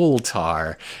coal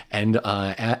tar. And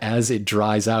as it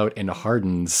dries out and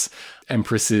hardens,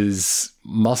 Empress's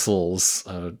muscles,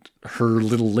 her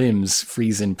little limbs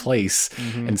freeze in place.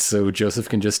 And so Joseph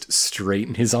can just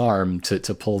straighten his arm to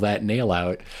pull that nail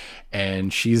out.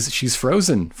 And she's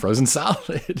frozen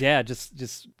solid. Yeah,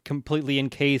 just completely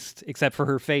encased, except for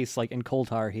her face, like in coal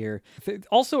tar here.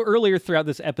 Also, earlier throughout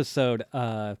this episode,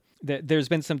 there's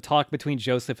been some talk between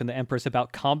Joseph and the Empress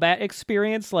about combat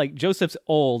experience. Like, Joseph's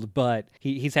old, but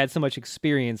he's had so much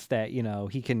experience that, you know,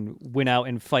 he can win out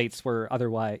in fights where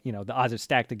otherwise, you know, the odds are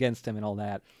stacked against him and all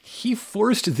that. He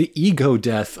forced the ego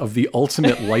death of the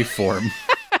ultimate life form.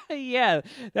 Yeah,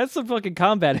 that's some fucking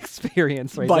combat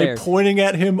experience right there. By pointing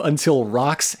at him until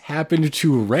rocks happened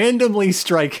to randomly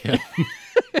strike him.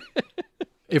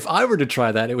 If I were to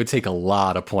try that, it would take a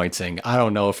lot of pointing. I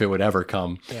don't know if it would ever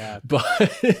come. Yeah. But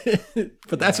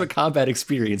that's what combat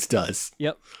experience does.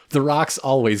 Yep. The rocks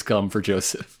always come for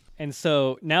Joseph. And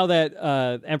so now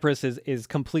that Empress is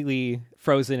completely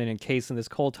frozen and encased in this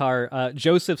coal tar,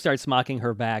 Joseph starts mocking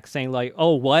her back, saying like,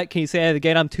 "Oh, what? Can you say that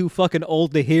again? I'm too fucking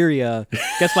old to hear ya.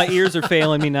 Guess my ears are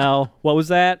failing me now. What was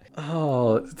that?"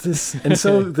 So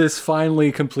this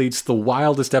finally completes the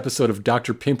wildest episode of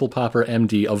Dr. Pimple Popper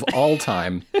MD of all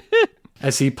time.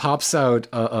 As he pops out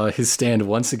his stand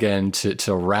once again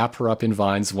to wrap her up in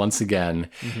vines once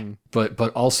again, but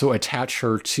also attach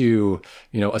her to,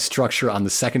 a structure on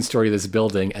the second story of this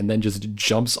building, and then just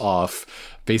jumps off,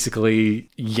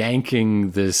 basically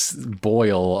yanking this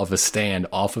boil of a stand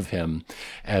off of him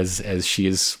as she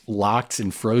is locked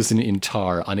and frozen in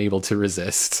tar, unable to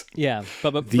resist. Yeah,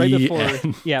 but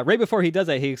right before he does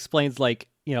that, he explains like,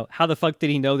 how the fuck did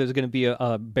he know there's going to be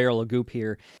a barrel of goop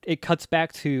here? It cuts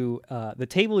back to the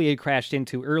table he had crashed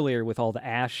into earlier with all the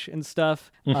ash and stuff.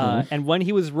 And when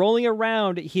he was rolling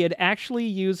around, he had actually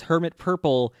used Hermit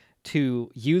Purple to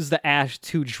use the ash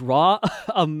to draw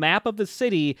a map of the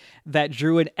city that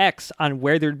drew an X on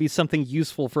where there'd be something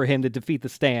useful for him to defeat the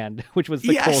stand, which was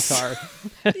the coal tar.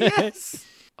 Yes.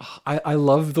 I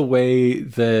love the way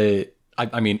that...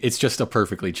 I mean, it's just a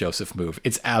perfectly Joseph move.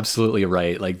 It's absolutely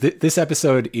right. Like, this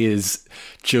episode is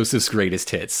Joseph's greatest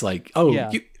hits. Like,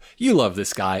 you love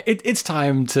this guy. It's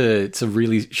time to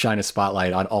really shine a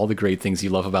spotlight on all the great things you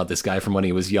love about this guy from when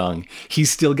he was young. He's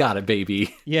still got it,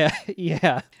 baby.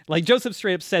 Yeah. Like, Joseph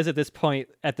straight up says at this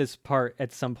part,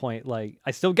 at some point, like,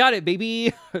 "I still got it,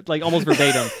 baby." Like, almost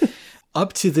verbatim.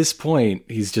 Up to this point,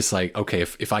 he's just like, okay,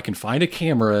 if I can find a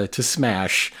camera to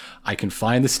smash, I can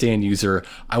find the stand user,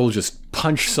 I will just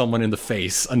punch someone in the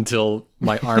face until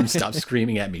my arm stops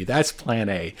screaming at me. That's plan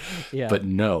A. Yeah. But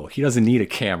no, he doesn't need a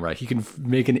camera. He can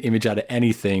make an image out of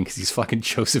anything because he's fucking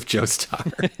Joseph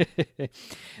Joestar.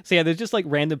 So yeah, there's just like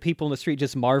random people in the street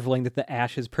just marveling that the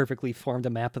ash has perfectly formed a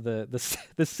map of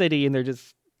the city, and they're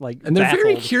just like And they're baffled.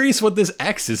 very curious what this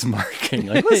X is marking.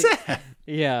 Like, what's that?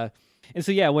 Yeah. And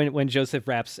so, yeah, when Joseph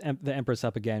wraps the Empress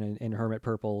up again in Hermit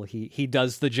Purple, he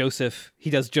does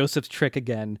Joseph's trick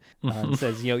again, and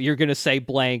says, you're going to say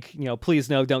blank, please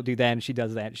no, don't do that. And she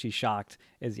does that. And she's shocked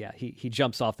he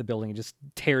jumps off the building and just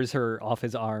tears her off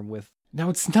his arm with. Now,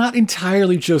 it's not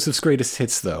entirely Joseph's greatest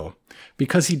hits, though,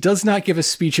 because he does not give a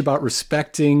speech about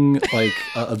respecting, like,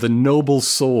 the noble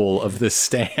soul of this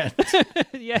stand.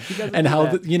 Yeah, he doesn't. And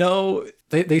how,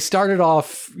 they started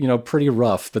off, pretty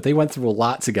rough, but they went through a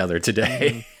lot together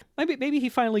today. Maybe he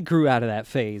finally grew out of that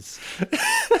phase.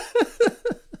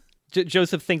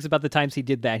 Joseph thinks about the times he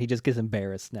did that. He just gets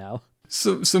embarrassed now.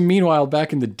 So meanwhile,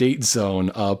 back in the date zone,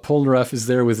 Polnareff is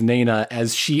there with Naina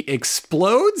as she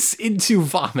explodes into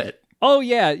vomit. Oh,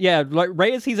 yeah. Like,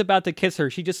 right as he's about to kiss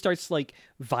her, she just starts, like,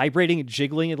 vibrating and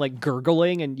jiggling and, like,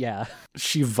 gurgling, and yeah.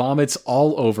 She vomits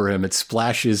all over him. It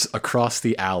splashes across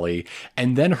the alley,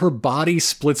 and then her body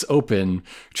splits open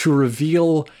to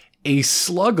reveal a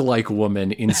slug-like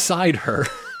woman inside her.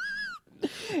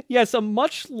 Yes, a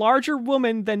much larger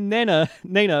woman than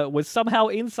Naina was somehow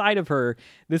inside of her.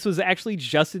 This was actually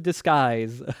just a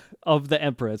disguise of the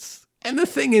Empress. And the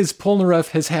thing is, Polnareff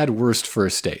has had worst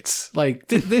first dates. Like,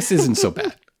 this isn't so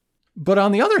bad. But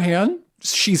on the other hand,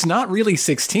 she's not really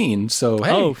 16, so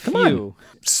hey, come on.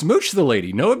 Smooch the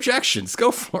lady, no objections, go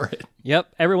for it.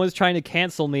 Yep, everyone's trying to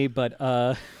cancel me, but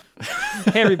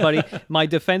hey everybody, my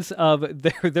defense of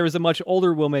there was a much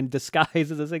older woman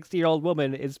disguised as a 60-year-old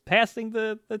woman is passing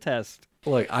the test.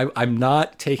 Look, I'm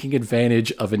not taking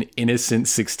advantage of an innocent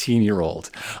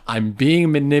 16-year-old. I'm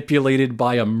being manipulated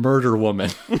by a murder woman.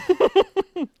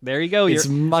 There you go. It's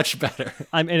much better.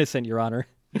 I'm innocent, Your Honor.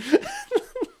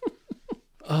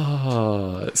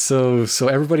 So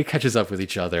everybody catches up with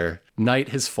each other. Night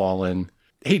has fallen.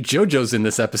 Hey, JoJo's in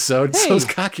this episode. Hey. So's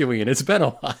Kakyoin. It's been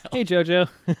a while. Hey, JoJo.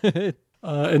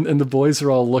 And the boys are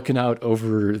all looking out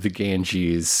over the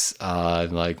Ganges,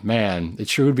 like, man, it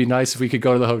sure would be nice if we could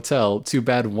go to the hotel. Too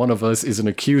bad one of us is an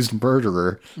accused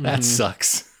murderer. That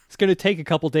sucks. It's going to take a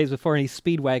couple days before any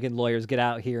Speedwagon lawyers get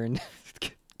out here and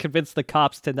convince the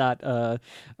cops to not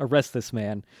arrest this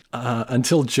man.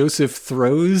 Until Joseph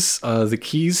throws the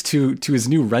keys to his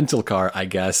new rental car, I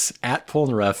guess, at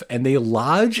Polnareff, and they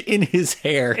lodge in his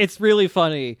hair. It's really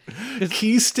funny.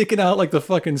 Keys sticking out like the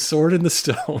fucking sword in the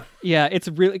stone. Yeah, it's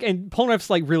really... And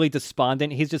Polnareff's like really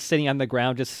despondent. He's just sitting on the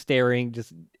ground, just staring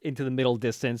just into the middle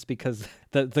distance because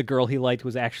the girl he liked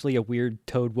was actually a weird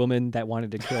toad woman that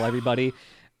wanted to kill everybody.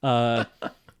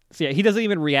 So yeah, he doesn't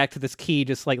even react to this key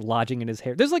just like lodging in his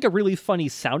hair. There's like a really funny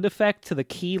sound effect to the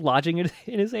key lodging in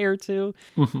his hair too.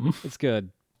 It's good.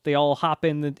 They all hop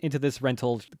into this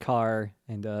rental car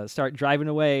and start driving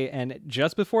away. And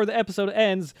just before the episode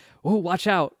ends, oh, watch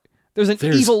out. There's an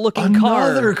There's evil-looking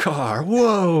another car. car.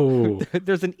 Whoa.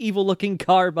 There's an evil-looking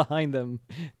car behind them.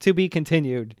 To be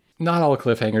continued. Not all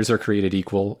cliffhangers are created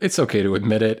equal. It's okay to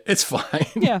admit it. It's fine.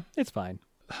 Yeah, it's fine.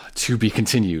 To be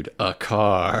continued. A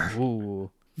car.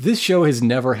 Ooh. This show has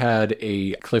never had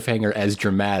a cliffhanger as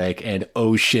dramatic and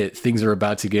oh shit, things are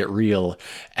about to get real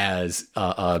as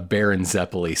Baron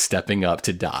Zeppeli stepping up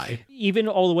to die. Even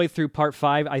all the way through part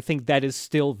 5, I think that is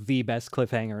still the best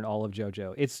cliffhanger in all of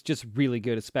JoJo. It's just really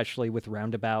good, especially with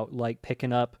Roundabout like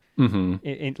picking up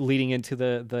in leading into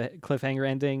the cliffhanger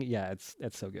ending. Yeah, it's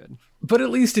so good. But at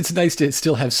least it's nice to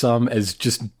still have some as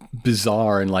just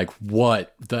bizarre and like,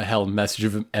 what the hell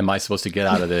message am I supposed to get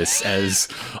out of this? As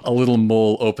a little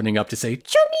mole opening up to say,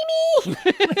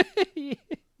 "Chomimi!"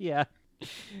 Yeah.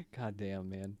 God damn,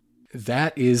 man.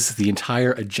 That is the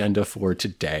entire agenda for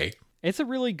today. It's a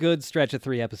really good stretch of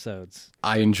 3 episodes.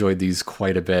 I enjoyed these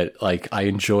quite a bit. Like, I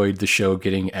enjoyed the show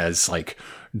getting as like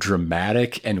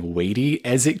dramatic and weighty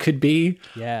as it could be.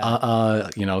 Yeah.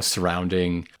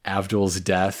 Surrounding Avdol's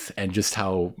death and just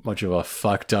how much of a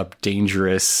fucked up,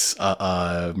 dangerous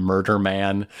murder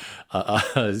man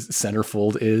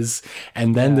Centerfold is.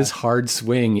 And then this hard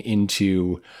swing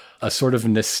into a sort of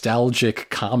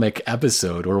nostalgic comic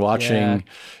episode. We're watching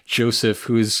Joseph,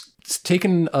 who's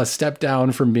taken a step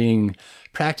down from being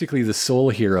practically the sole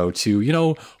hero to,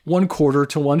 1/4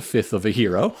 to 1/5 of a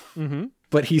hero. Mm-hmm.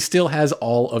 But he still has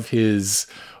all of his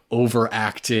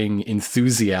overacting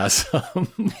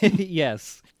enthusiasm.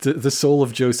 Yes. The soul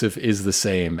of Joseph is the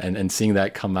same. And seeing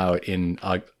that come out in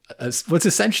what's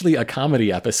essentially a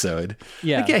comedy episode.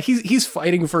 Yeah. Like, yeah, he's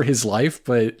fighting for his life,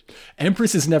 but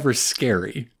Empress is never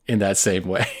scary in that same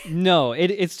way. No,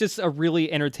 it's just a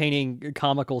really entertaining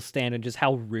comical stand and just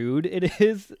how rude it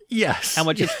is. Yes. How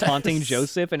much it's taunting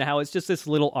Joseph and how it's just this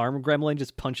little arm gremlin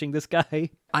just punching this guy.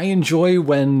 I enjoy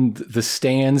when the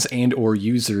stands and or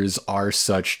users are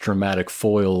such dramatic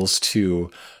foils to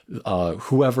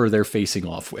whoever they're facing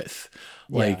off with.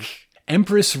 Like,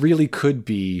 Empress really could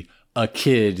be a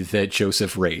kid that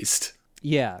Joseph raised.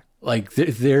 Yeah. Like,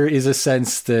 there is a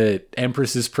sense that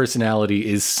Empress's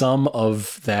personality is some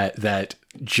of that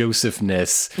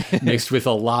Josephness mixed with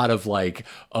a lot of like,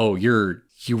 oh, you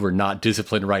were not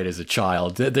disciplined right as a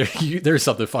child. There's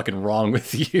something fucking wrong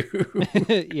with you.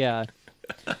 Yeah.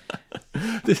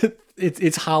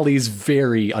 It's Holly's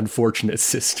very unfortunate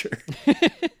sister.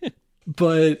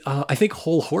 But I think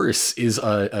Whole Horse is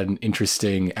an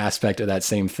interesting aspect of that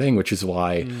same thing, which is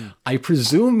why I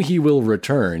presume he will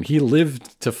return. He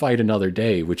lived to fight another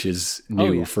day, which is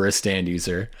new for a stand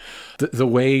user. The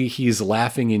way he's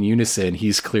laughing in unison,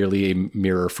 he's clearly a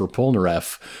mirror for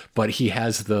Polnareff, but he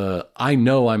has I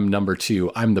know I'm number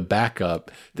 2. I'm the backup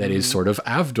that is sort of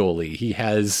Avdol-y. He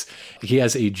has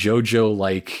a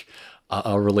JoJo-like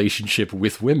a relationship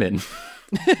with women.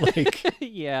 Like,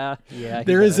 yeah.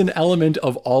 There is an element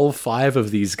of all 5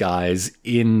 of these guys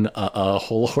in a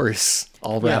Whole Horse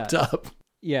all wrapped up.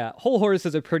 Yeah, Whole Horse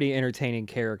is a pretty entertaining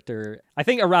character. I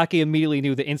think Araki immediately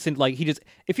knew the instant, like, it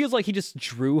feels like he just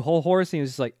drew Whole Horse and he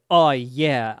was just like, oh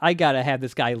yeah, I gotta have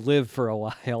this guy live for a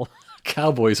while.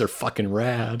 Cowboys are fucking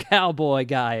rad. Cowboy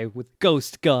guy with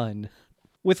ghost gun.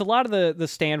 With a lot of the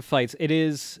stand fights, it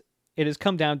has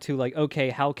come down to like, okay,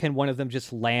 how can one of them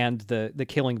just land the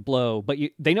killing blow? But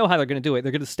they know how they're going to do it.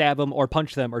 They're going to stab them or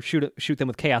punch them or shoot them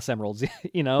with Chaos Emeralds,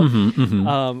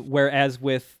 Whereas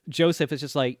with Joseph, it's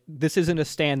just like, this isn't a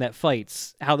stand that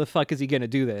fights. How the fuck is he going to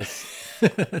do this?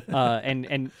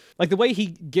 And like the way he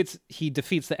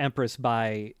defeats the Empress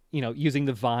by, using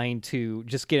the vine to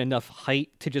just get enough height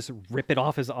to just rip it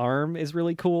off his arm is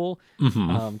really cool.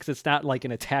 Because it's not like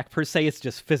an attack per se, it's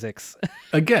just physics.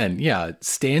 Again, yeah,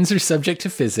 stands are subject to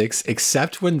physics,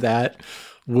 except when that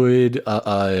would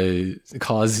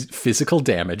cause physical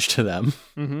damage to them.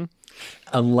 Mm-hmm.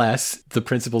 Unless the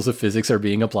principles of physics are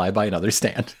being applied by another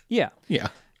stand. Yeah. Yeah.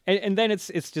 And then it's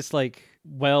just like,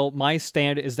 well, my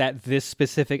stand is that this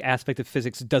specific aspect of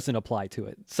physics doesn't apply to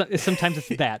it. So, sometimes it's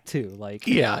that too. Like,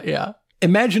 yeah.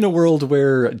 Imagine a world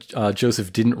where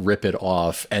Joseph didn't rip it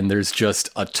off and there's just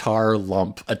a tar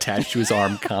lump attached to his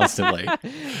arm constantly.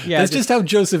 That's just how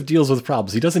Joseph deals with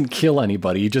problems. He doesn't kill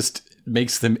anybody. He just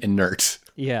makes them inert.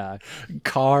 Yeah.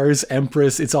 Cars,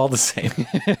 Empress, it's all the same.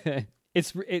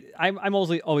 I'm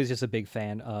always just a big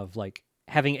fan of like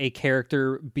having a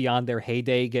character beyond their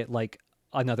heyday get like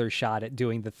another shot at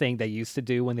doing the thing they used to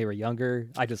do when they were younger.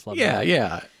 I just love that.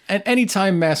 Yeah. And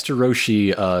anytime Master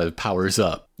Roshi powers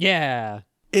up. Yeah.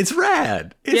 It's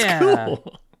rad. It's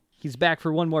cool. He's back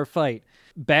for one more fight.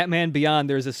 Batman Beyond,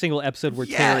 there's a single episode where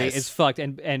Terry is fucked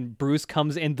and Bruce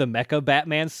comes in the Mecha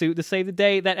Batman suit to save the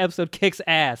day. That episode kicks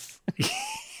ass.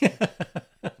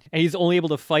 and he's only able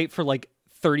to fight for like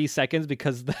 30 seconds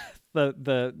because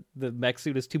the mech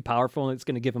suit is too powerful and it's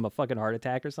going to give him a fucking heart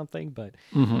attack or something. But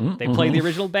they play the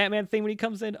original Batman thing when he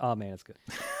comes in. Oh man, it's good.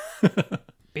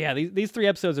 But yeah, these 3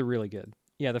 episodes are really good.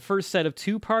 Yeah, the first set of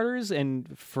 2-parters, and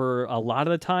for a lot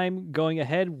of the time going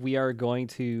ahead, we are going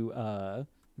to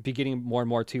be getting more and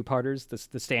more 2-parters.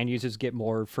 The stand users get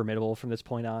more formidable from this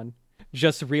point on.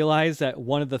 Just realized that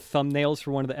one of the thumbnails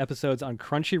for one of the episodes on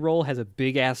Crunchyroll has a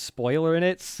big ass spoiler in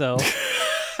it, so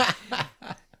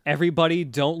everybody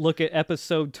don't look at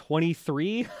episode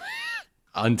 23.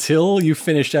 Until you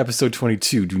finish episode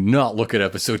 22, do not look at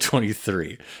episode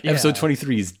 23. Yeah. Episode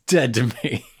 23 is dead to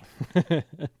me.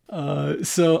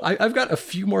 So I've got a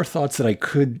few more thoughts that I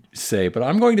could say, but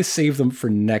I'm going to save them for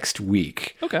next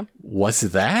week. Okay. What's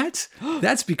that?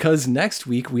 That's because next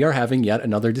week we are having yet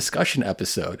another discussion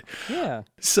episode. Yeah.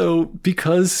 So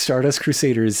because Stardust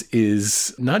Crusaders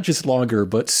is not just longer,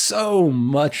 but so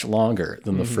much longer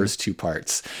than the first 2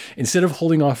 parts, instead of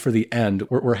holding off for the end,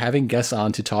 we're having guests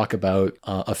on to talk about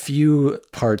a few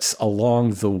parts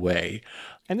along the way.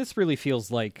 And this really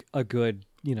feels like a good,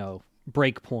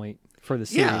 break point for the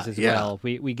series well.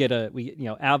 We get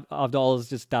Avdol has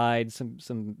just died,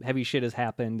 some heavy shit has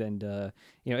happened, and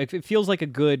it feels like a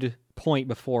good point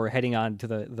before heading on to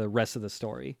the rest of the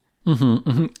story.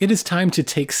 It is time to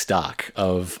take stock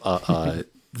of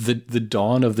the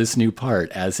dawn of this new part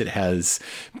as it has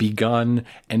begun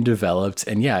and developed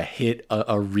and hit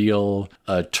a real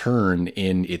turn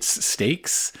in its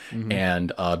stakes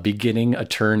and beginning a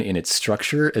turn in its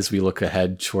structure as we look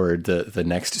ahead toward the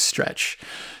next stretch.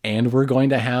 And we're going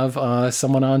to have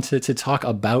someone on to talk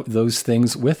about those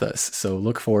things with us. So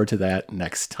look forward to that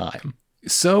next time.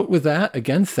 So with that,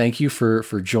 again, thank you for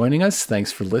joining us.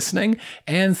 Thanks for listening.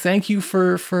 And thank you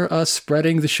for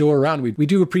spreading the show around. We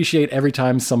do appreciate every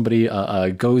time somebody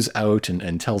goes out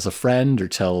and tells a friend or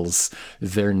tells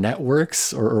their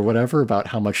networks or whatever about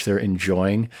how much they're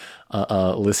enjoying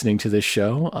listening to this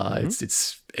show.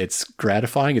 It's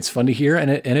gratifying. It's fun to hear. And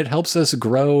it helps us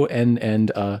grow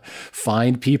and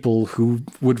find people who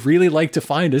would really like to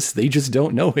find us. They just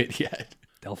don't know it yet.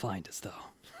 They'll find us, though.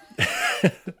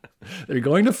 They're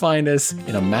going to find us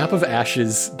in a map of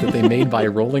ashes that they made by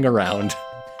rolling around.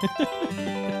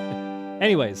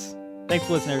 Anyways, thanks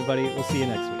for listening, everybody. We'll see you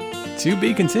next week. To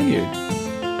be continued.